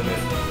been a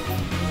minute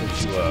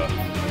since you,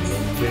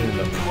 been in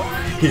the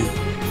party.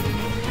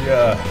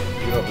 Yeah,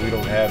 we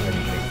don't have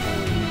anything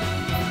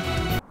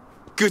for you.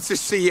 Good to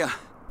see you.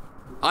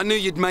 I knew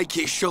you'd make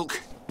it, Shulk.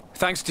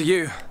 Thanks to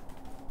you.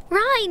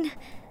 Ryan!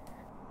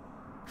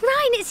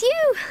 Ryan, it's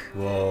you!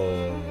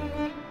 Whoa.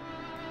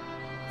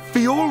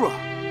 Fiora!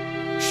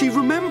 She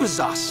remembers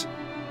us!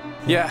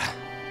 Yeah.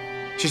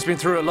 She's been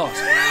through a lot.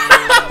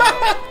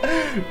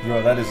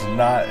 Bro, that is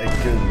not a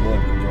good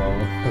look, bro.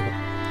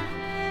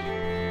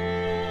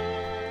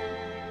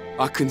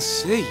 I can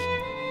see.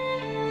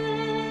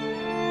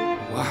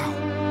 Wow.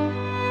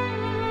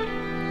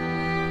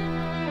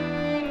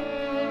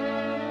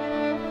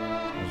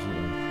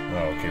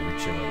 Oh, okay, we're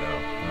chilling now.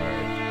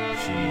 Alright.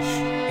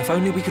 Sheesh. If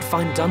only we could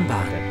find Dunban.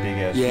 That big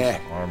ass Yeah.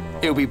 piece of armor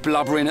on. He'll be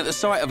blubbering at the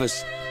sight of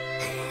us.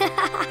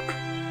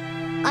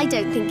 I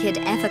don't think he'd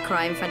ever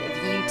cry in front of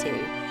you two.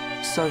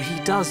 So he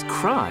does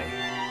cry?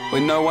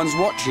 When no one's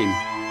watching.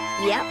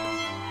 Yep.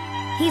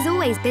 He's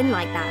always been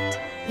like that.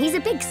 He's a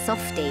big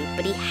softie,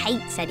 but he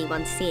hates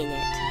anyone seeing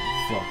it.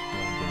 Fuck.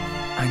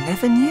 I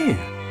never knew.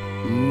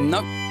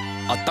 Nope.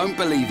 I don't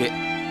believe it.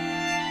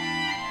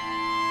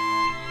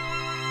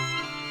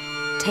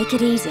 Take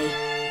it easy.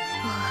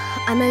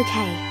 I'm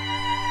okay.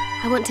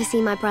 I want to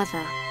see my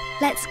brother.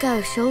 Let's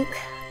go, Shulk.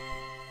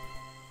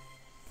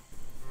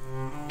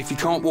 If you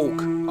can't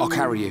walk, I'll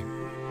carry you.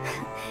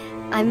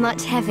 I'm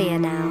much heavier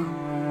now.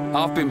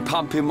 I've been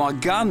pumping my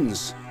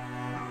guns.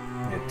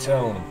 Yeah,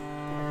 tell him.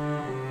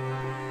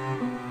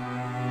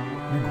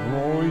 Big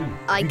Roy.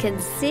 I can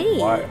see.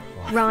 Why?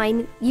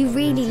 Ryan, you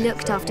really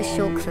looked after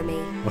Shulk for me.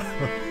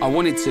 I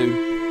wanted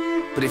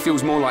to, but it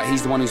feels more like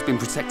he's the one who's been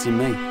protecting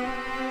me.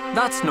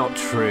 That's not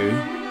true.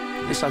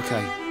 It's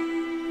okay.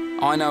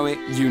 I know it,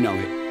 you know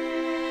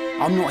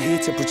it. I'm not here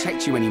to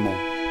protect you anymore.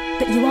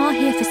 But you are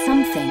here for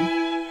something.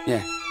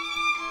 Yeah.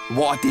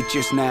 What I did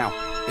just now.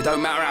 It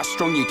don't matter how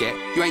strong you get,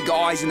 you ain't got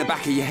eyes in the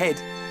back of your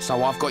head,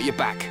 so I've got your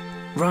back.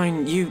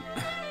 Ryan, you...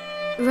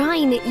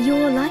 Ryan,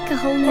 you're like a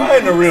whole new I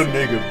ain't a real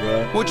person. nigga,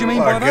 bro. What do you mean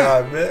My by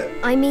that? God, man.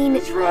 I mean,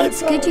 right,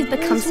 it's good you've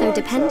become It's so right,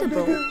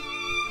 dependable.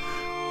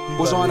 nigga.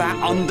 Was I that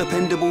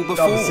undependable I'm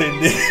before?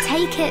 saying this.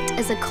 Take it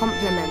as a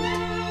compliment.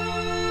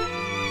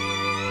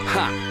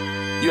 Ha!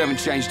 You haven't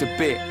changed a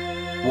bit.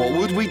 What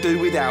would we do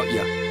without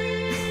you?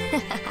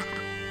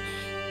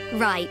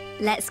 Right,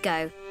 let's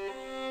go.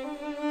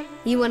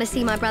 You want to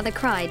see my brother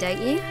cry,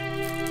 don't you?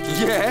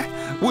 Yeah,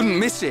 wouldn't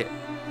miss it.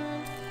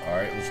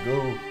 Alright, let's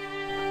go.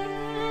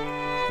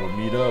 Let's go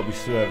meet up. We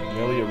still have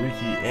Melia,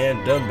 Riki,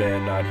 and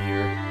Dunban not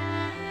here.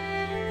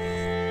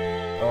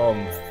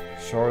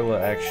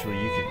 Charlotte, actually,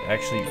 you can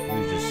actually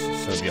we just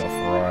sub you off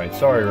for Ryan.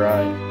 Sorry,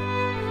 Ryan.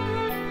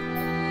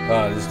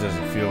 This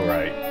doesn't feel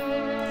right.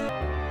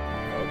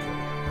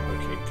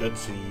 Okay,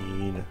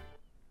 cutscene.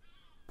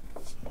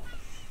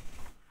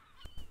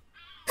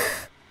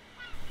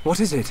 What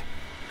is it?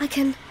 I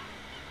can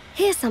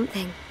hear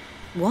something.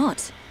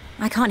 What?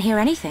 I can't hear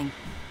anything.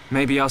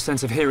 Maybe our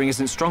sense of hearing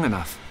isn't strong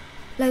enough.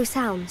 Low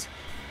sounds.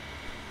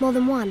 More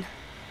than one.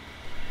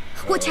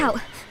 Watch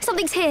out!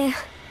 Something's here!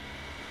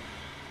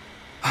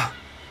 I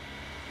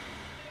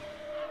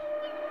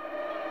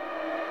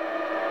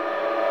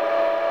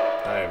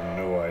have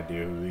no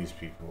idea who these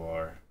people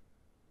are.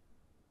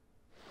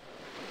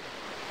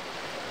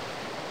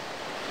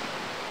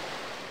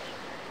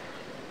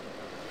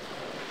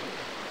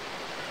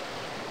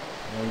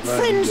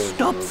 Friend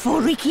stop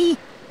for Riki.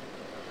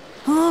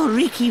 Oh,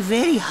 Riki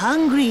very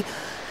hungry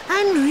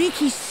and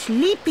Riki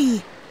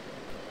sleepy.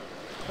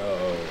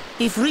 Uh-oh.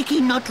 If Ricky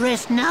not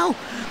rest now,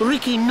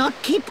 Ricky not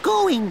keep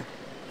going.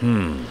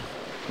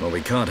 Well,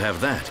 we can't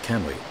have that,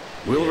 can we?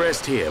 We'll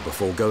rest here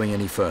before going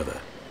any further.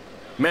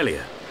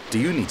 Melia, do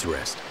you need to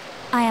rest?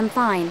 I am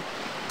fine.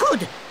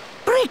 Good.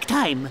 Break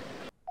time.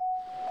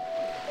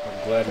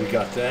 I'm glad we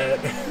got that.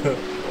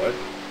 What?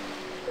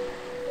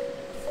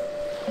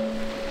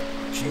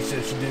 She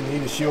said she didn't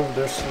need it. She over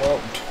there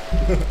slumped.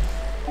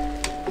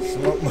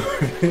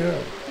 Slumped. Yeah.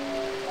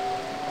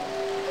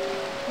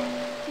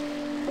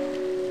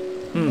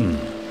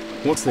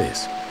 What's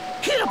this?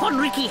 Hereupon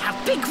Ricky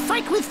have big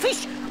fight with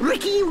fish.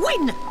 Ricky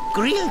win.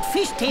 Grilled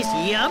fish tastes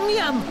yum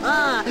yum.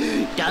 Ah,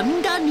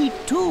 done eat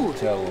too.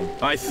 Tell him.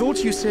 I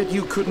thought you said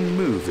you couldn't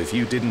move if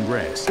you didn't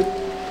rest.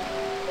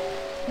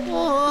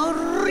 Oh,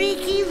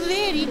 Ricky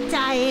very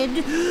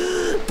tired.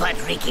 But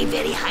Ricky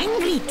very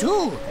hungry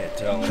too. Yeah,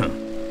 tell him.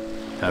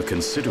 How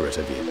considerate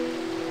of you.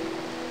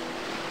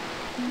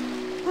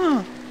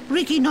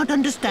 Ricky not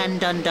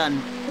understand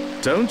Dun.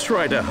 Don't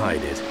try to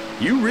hide it.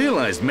 You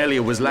realized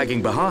Melia was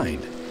lagging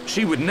behind.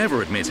 She would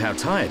never admit how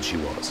tired she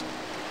was.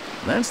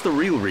 That's the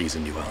real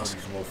reason you ask.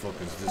 These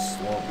motherfuckers just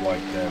slump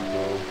like that,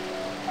 bro.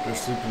 They're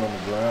sleeping on the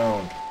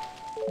ground.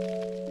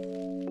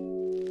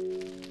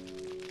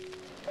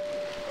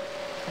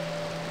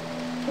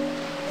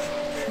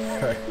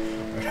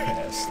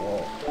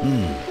 Slump.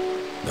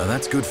 Now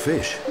that's good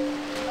fish.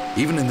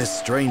 Even in this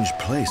strange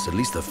place, at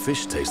least the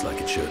fish tastes like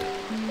it should.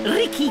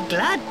 Ricky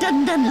glad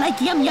Dun like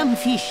yum yum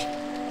fish.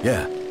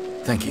 Yeah,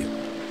 thank you.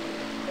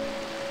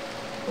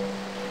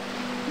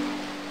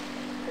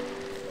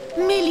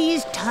 Millie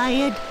is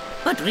tired,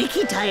 but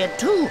Ricky tired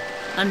too.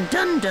 And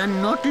Dun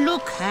not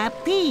look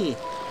happy.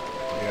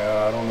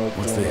 Yeah, I don't know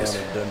what's this.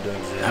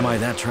 Am I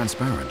that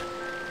transparent?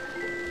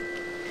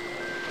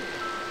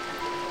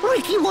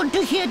 Ricky want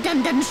to hear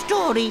Dun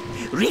story.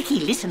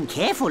 Ricky listen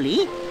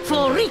carefully,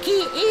 for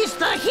Ricky is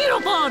the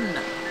Heropon.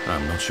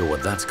 I'm not sure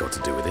what that's got to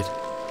do with it.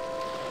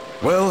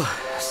 Well,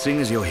 seeing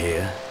as you're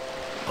here,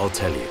 I'll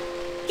tell you.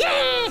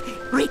 Yeah!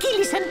 Ricky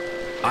listen.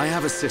 I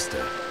have a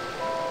sister.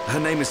 Her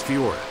name is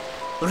Fiora.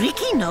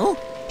 Ricky know.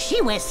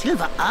 She wears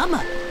silver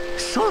armor.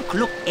 Shulk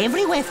look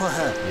everywhere for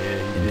her. Yeah,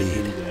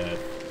 indeed.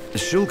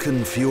 Shulk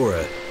and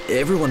Fiora,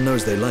 everyone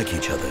knows they like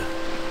each other.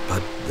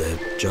 But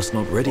they're just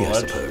not ready, I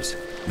suppose.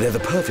 They're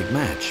the perfect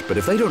match, but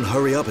if they don't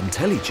hurry up and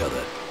tell each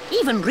other...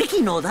 Even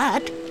Ricky know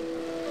that.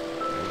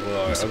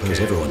 Well, I suppose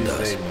everyone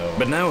does.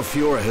 But now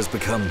Fiora has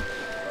become...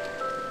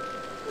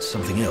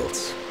 something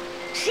else.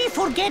 She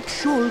forget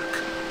Shulk.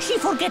 She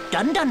forget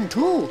Dun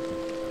too.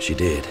 She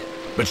did.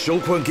 But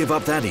Shulk won't give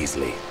up that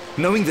easily.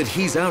 Knowing that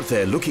he's out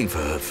there looking for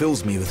her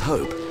fills me with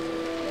hope.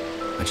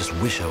 I just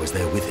wish I was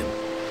there with him.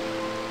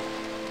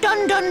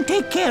 Dun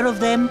take care of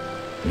them.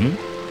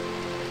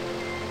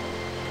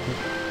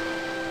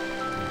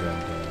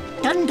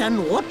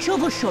 Dun watch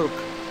over Shulk.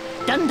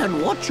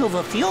 Dun watch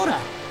over Fiora.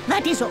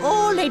 That is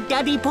all a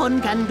Daddy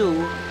Pon can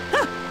do.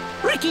 Ha!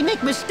 Ricky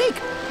make mistake.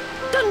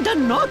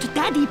 Dun not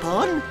Daddy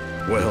Pon.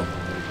 Well,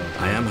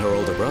 I am her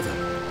older brother.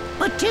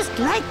 But just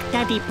like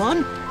Daddy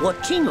Pon,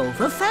 watching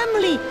over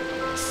family.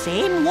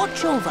 Same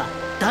watch over.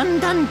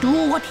 Dun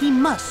do what he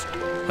must.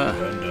 Huh.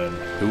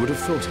 Who would have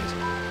thought it?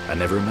 I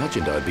never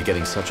imagined I'd be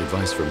getting such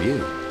advice from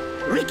you.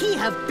 Ricky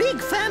have big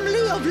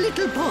family of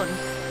little Pon.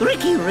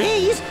 Ricky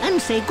raise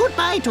and say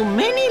goodbye to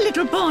many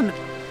little Pon.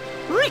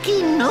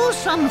 Ricky knows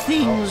some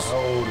things.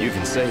 You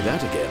can say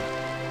that again.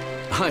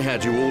 I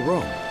had you all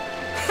wrong.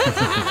 I'm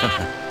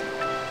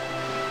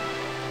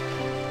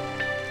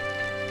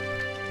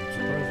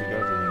surprised we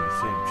got them in the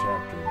same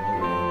chapter.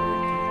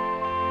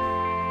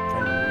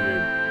 Kind of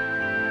weird.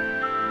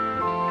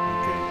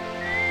 Okay.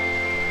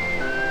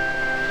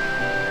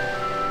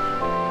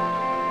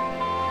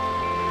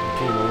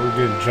 Okay, well we're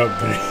getting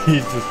jumped and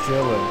he's just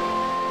chilling.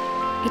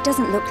 It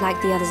doesn't look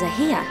like the others are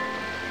here.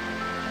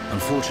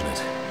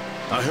 Unfortunate.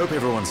 I hope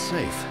everyone's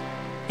safe.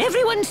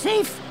 Everyone's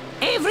safe.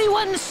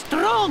 Everyone's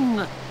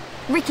strong.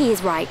 Ricky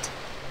is right.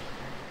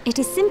 It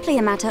is simply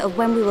a matter of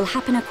when we will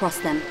happen across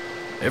them.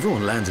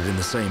 Everyone landed in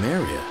the same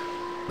area.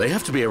 They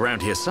have to be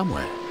around here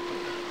somewhere.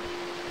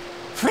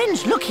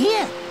 Friends, look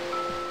here.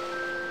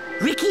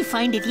 Ricky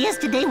find it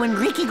yesterday when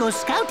Ricky goes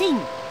scouting.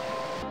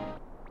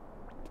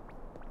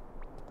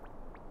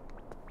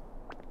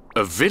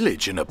 A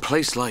village in a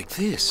place like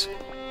this.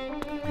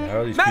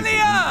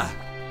 Melia!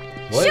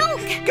 What?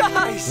 Shulk!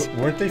 Guys!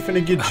 Weren't they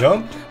finna get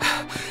jumped?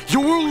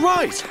 You're all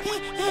right!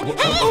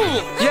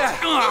 Yeah!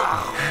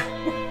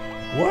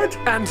 What?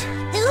 And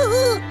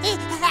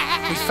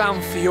we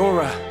found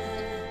Fiora.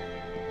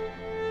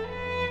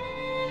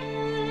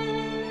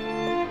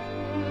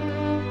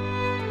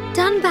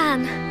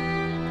 Dunban!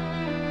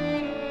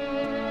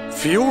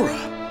 Fiora!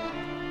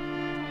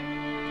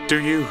 Do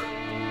you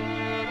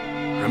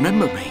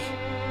remember me?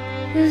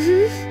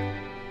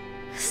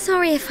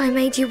 Sorry if I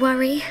made you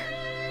worry.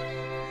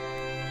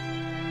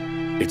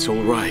 It's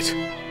all right.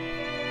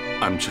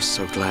 I'm just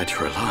so glad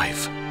you're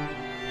alive.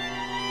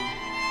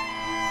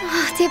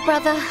 Oh, dear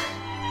brother.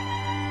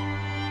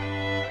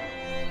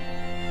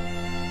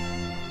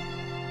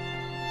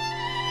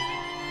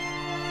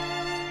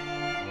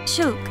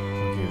 Shulk,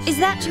 Is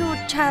that your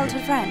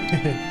childhood friend?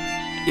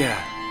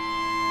 Yeah.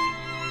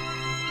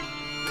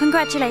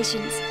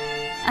 Congratulations.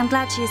 I'm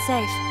glad she is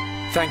safe.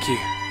 Thank you.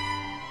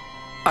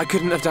 I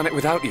couldn't have done it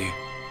without you.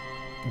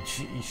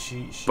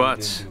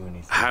 But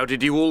how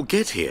did you all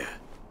get here?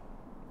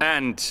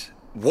 And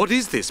what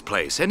is this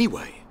place,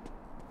 anyway?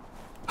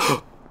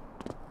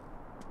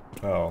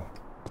 Oh.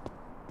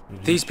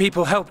 These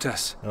people helped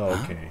us.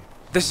 Oh, okay.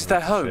 This is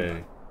their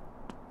home.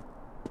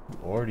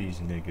 Who are these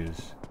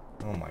niggas?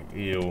 Oh my,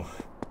 ew.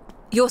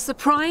 Your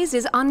surprise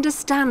is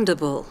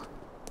understandable.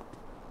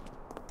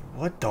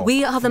 What the?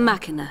 We are the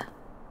Machina.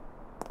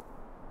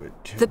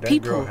 The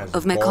people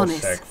of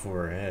Mechonis.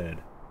 For her head.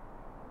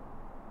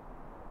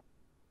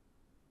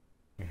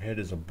 Your head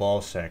is a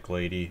ball sack,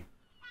 lady.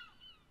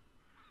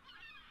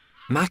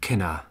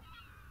 Machina?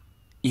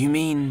 You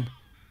mean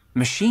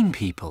machine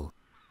people?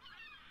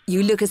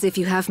 You look as if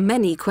you have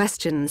many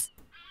questions.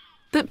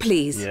 But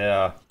please,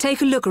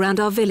 take a look around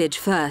our village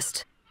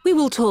first. We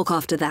will talk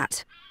after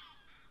that.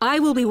 I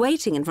will be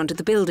waiting in front of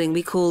the building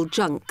we call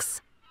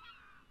Junks.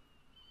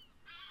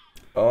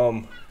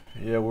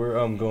 Yeah,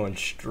 we're going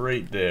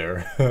straight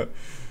there.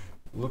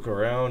 Look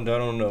around, I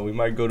don't know. We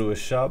might go to a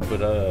shop,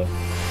 but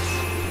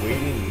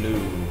waiting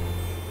new.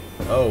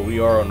 Oh, we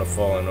are on the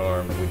fallen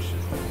arm, which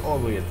is all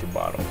the way at the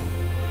bottom.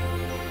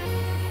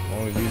 As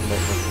long as these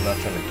motherfuckers are not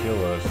trying to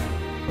kill us.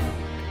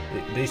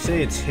 They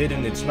say it's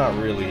hidden, it's not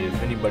really.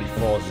 If anybody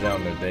falls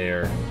down, they're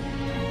there.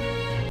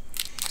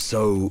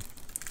 So,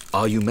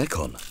 are you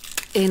Mechon?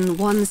 In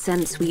one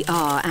sense we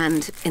are,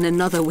 and in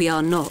another we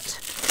are not.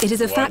 It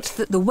is a fact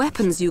that the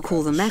weapons you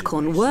call the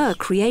Mechon were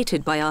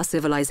created by our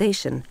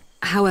civilization.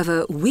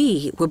 However,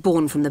 we were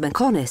born from the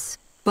Mechonis.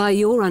 By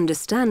your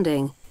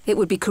understanding, it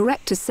would be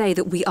correct to say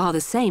that we are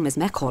the same as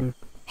Mechon.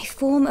 A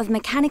form of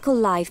mechanical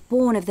life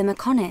born of the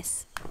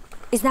Mechonis.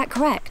 Is that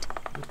correct?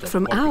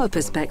 From our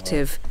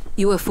perspective,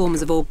 you are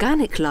forms of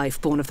organic life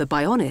born of the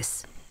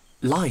Bionis.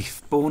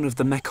 Life born of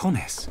the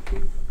Mechonis?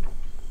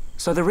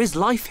 So there is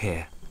life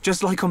here,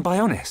 just like on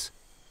Bionis?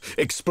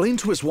 Explain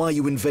to us why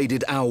you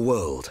invaded our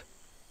world.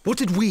 What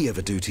did we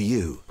ever do to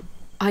you?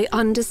 I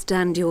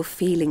understand your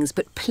feelings,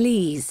 but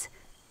please,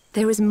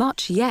 there is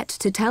much yet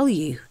to tell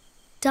you.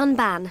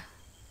 Dunban,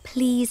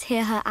 please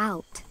hear her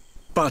out.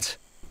 But...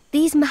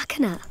 These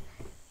Machina,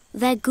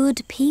 they're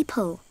good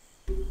people.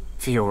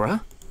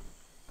 Fiora?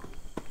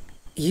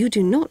 You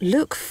do not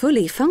look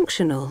fully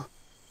functional.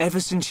 Ever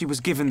since she was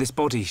given this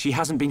body, she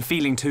hasn't been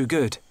feeling too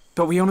good.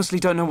 But we honestly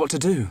don't know what to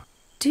do.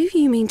 Do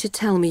you mean to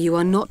tell me you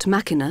are not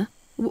Machina?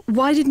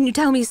 Why didn't you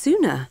tell me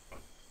sooner?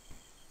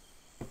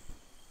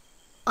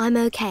 I'm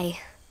okay.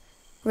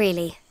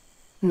 Really.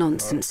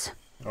 Nonsense.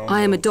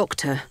 I am a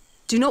doctor.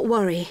 Do not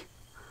worry.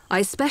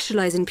 I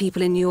specialize in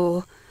people in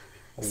your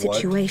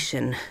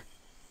situation.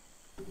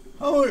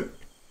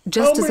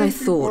 Just as I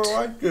thought.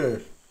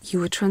 You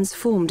were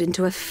transformed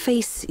into a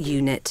face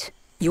unit.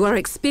 You are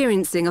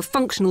experiencing a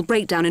functional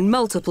breakdown in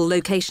multiple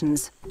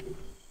locations.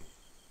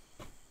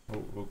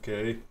 Oh,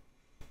 okay.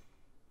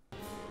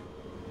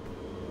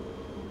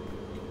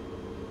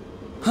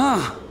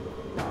 Huh.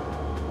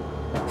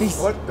 He's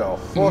what the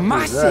fuck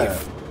massive.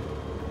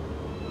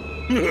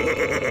 Is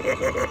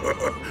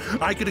that?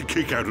 I get a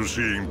kick out of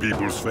seeing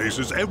people's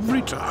faces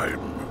every time.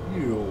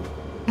 Ew.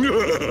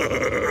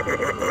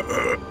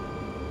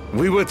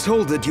 We were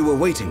told that you were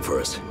waiting for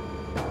us.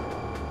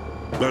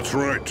 That's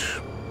right.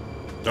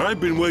 I've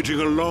been waiting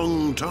a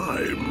long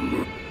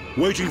time.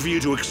 Waiting for you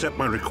to accept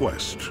my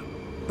request.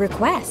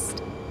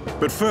 Request?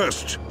 But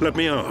first, let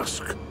me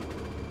ask.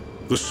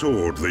 The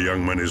sword the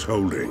young man is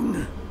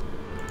holding,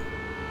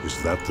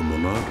 is that the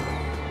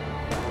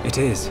Monado? It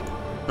is.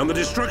 And the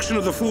destruction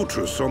of the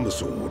fortress on the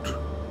sword,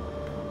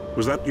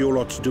 was that your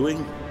lot's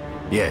doing?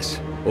 Yes,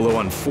 although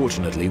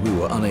unfortunately we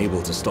were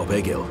unable to stop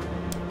Egil.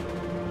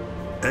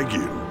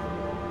 Egil?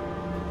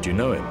 Do you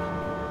know him?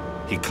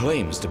 He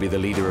claims to be the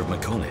leader of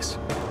Mechonis.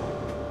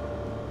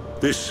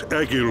 This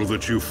Egil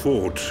that you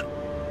fought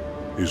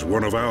is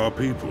one of our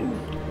people.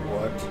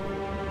 What?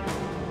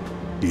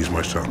 He's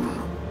my son.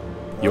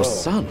 Your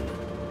son?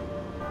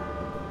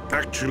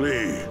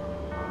 Actually,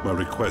 my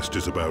request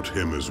is about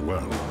him as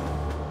well.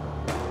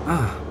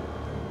 Ah.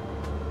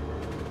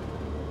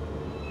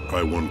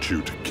 I want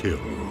you to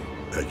kill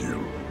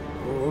Egil.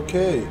 Oh,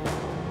 okay.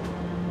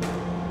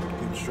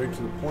 Getting straight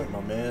to the point,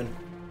 my man.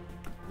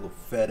 Little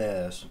fat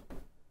ass.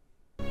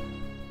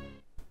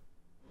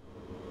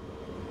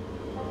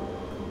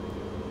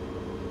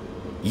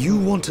 You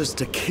want us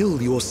to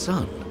kill your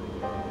son?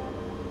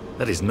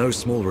 That is no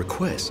small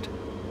request.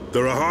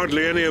 There are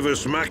hardly any of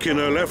us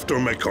Machina left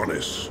on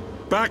Mechonis.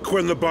 Back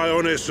when the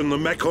Bionis and the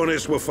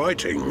Mechonis were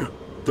fighting,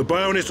 the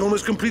Bionis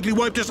almost completely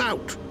wiped us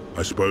out.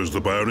 I suppose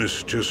the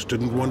Bionis just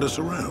didn't want us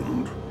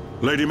around.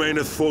 Lady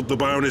Mayneth fought the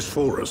Bionis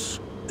for us.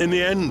 In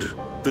the end,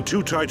 the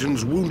two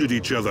Titans wounded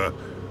each other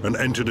and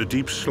entered a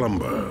deep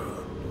slumber.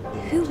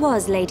 Who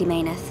was Lady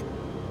Mayneth?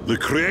 The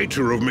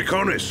creator of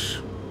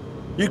Mechonis.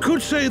 You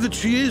could say that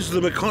she is the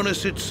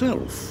Mechonis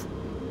itself.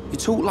 You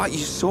talk like you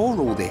saw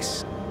all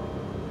this.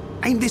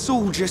 Ain't this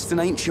all just an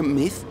ancient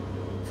myth?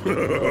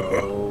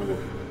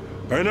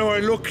 I know I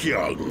look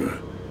young,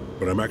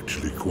 but I'm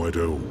actually quite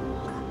old.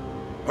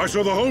 I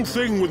saw the whole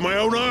thing with my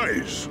own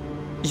eyes.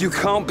 You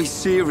can't be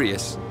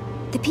serious.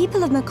 The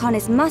people of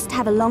Mechonis must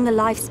have a longer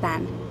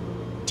lifespan.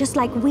 Just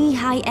like we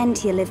High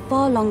Entia live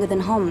far longer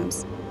than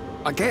Homs.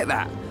 I get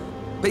that,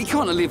 but he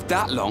can't have lived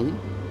that long.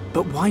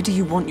 But why do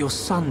you want your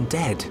son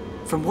dead?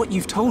 From what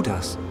you've told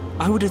us,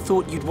 I would have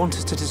thought you'd want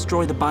us to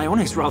destroy the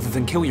Bionis rather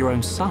than kill your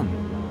own son.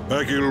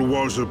 Egil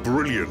was a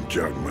brilliant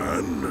young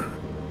man.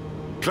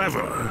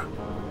 Clever,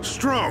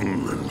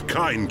 strong, and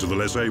kind to the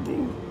less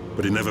able.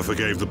 But he never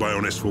forgave the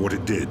Bionis for what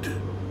it did.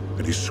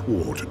 And he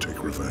swore to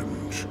take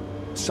revenge.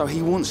 So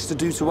he wants to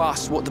do to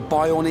us what the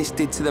Bionis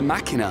did to the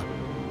Machina?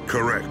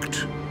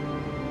 Correct.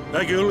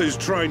 Egil is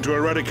trying to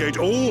eradicate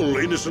all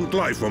innocent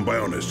life on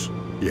Bionis.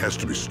 He has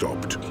to be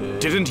stopped.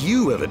 Didn't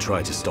you ever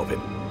try to stop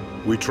him?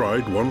 We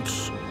tried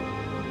once.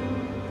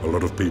 A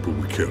lot of people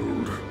were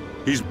killed.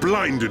 He's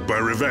blinded by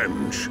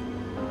revenge.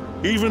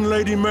 Even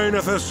Lady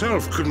Mayneth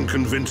herself couldn't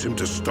convince him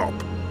to stop.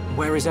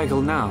 Where is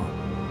Egil now?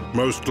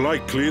 Most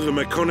likely the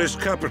Mechonis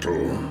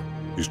capital.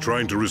 He's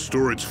trying to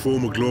restore its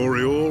former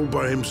glory all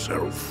by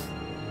himself.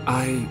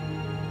 I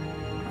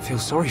feel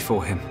sorry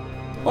for him.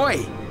 Oi!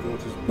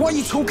 What are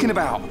you talking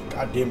about?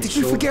 Did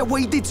you forget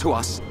what he did to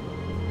us?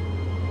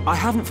 I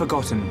haven't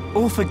forgotten,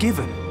 or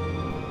forgiven.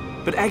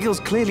 But Egil's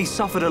clearly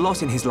suffered a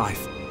lot in his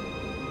life.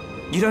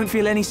 You don't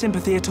feel any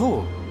sympathy at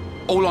all?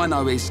 All I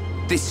know is,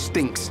 this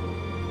stinks.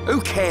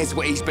 Who cares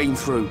what he's been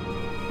through?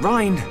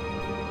 Ryan!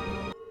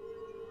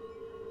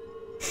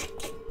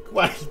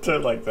 Why do you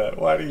turn like that?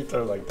 Why do you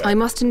turn like that? I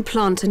must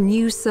implant a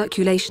new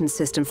circulation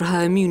system for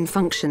her immune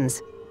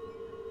functions.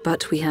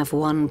 But we have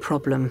one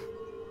problem.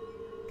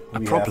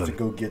 We have to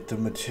go get the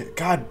material.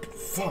 God,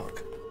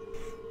 fuck.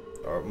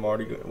 Alright,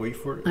 Marty, wait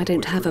for it. I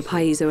don't have a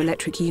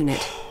piezoelectric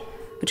unit,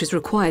 which is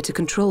required to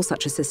control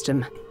such a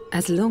system.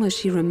 As long as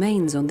she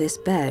remains on this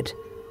bed,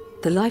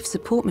 the life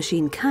support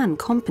machine can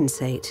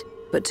compensate,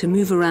 but to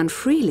move around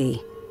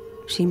freely,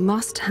 she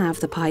must have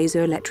the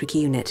piezoelectric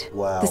unit.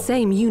 Wow. The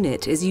same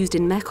unit is used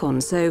in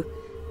Mechon, so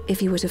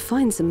if you were to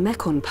find some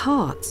Mechon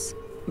parts...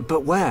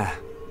 But where?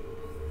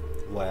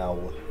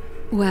 Wow.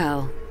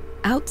 Well,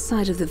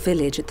 outside of the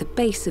village at the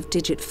base of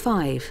Digit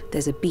 5,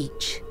 there's a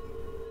beach.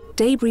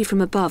 Debris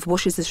from above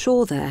washes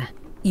ashore there.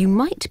 You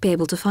might be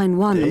able to find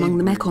one among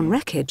the Mechon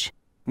wreckage.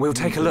 We'll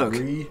take a look.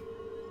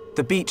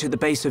 The beach at the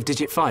base of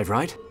Digit 5,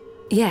 right?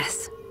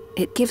 Yes.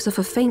 It gives off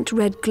a faint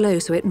red glow,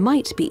 so it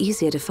might be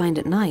easier to find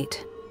at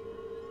night.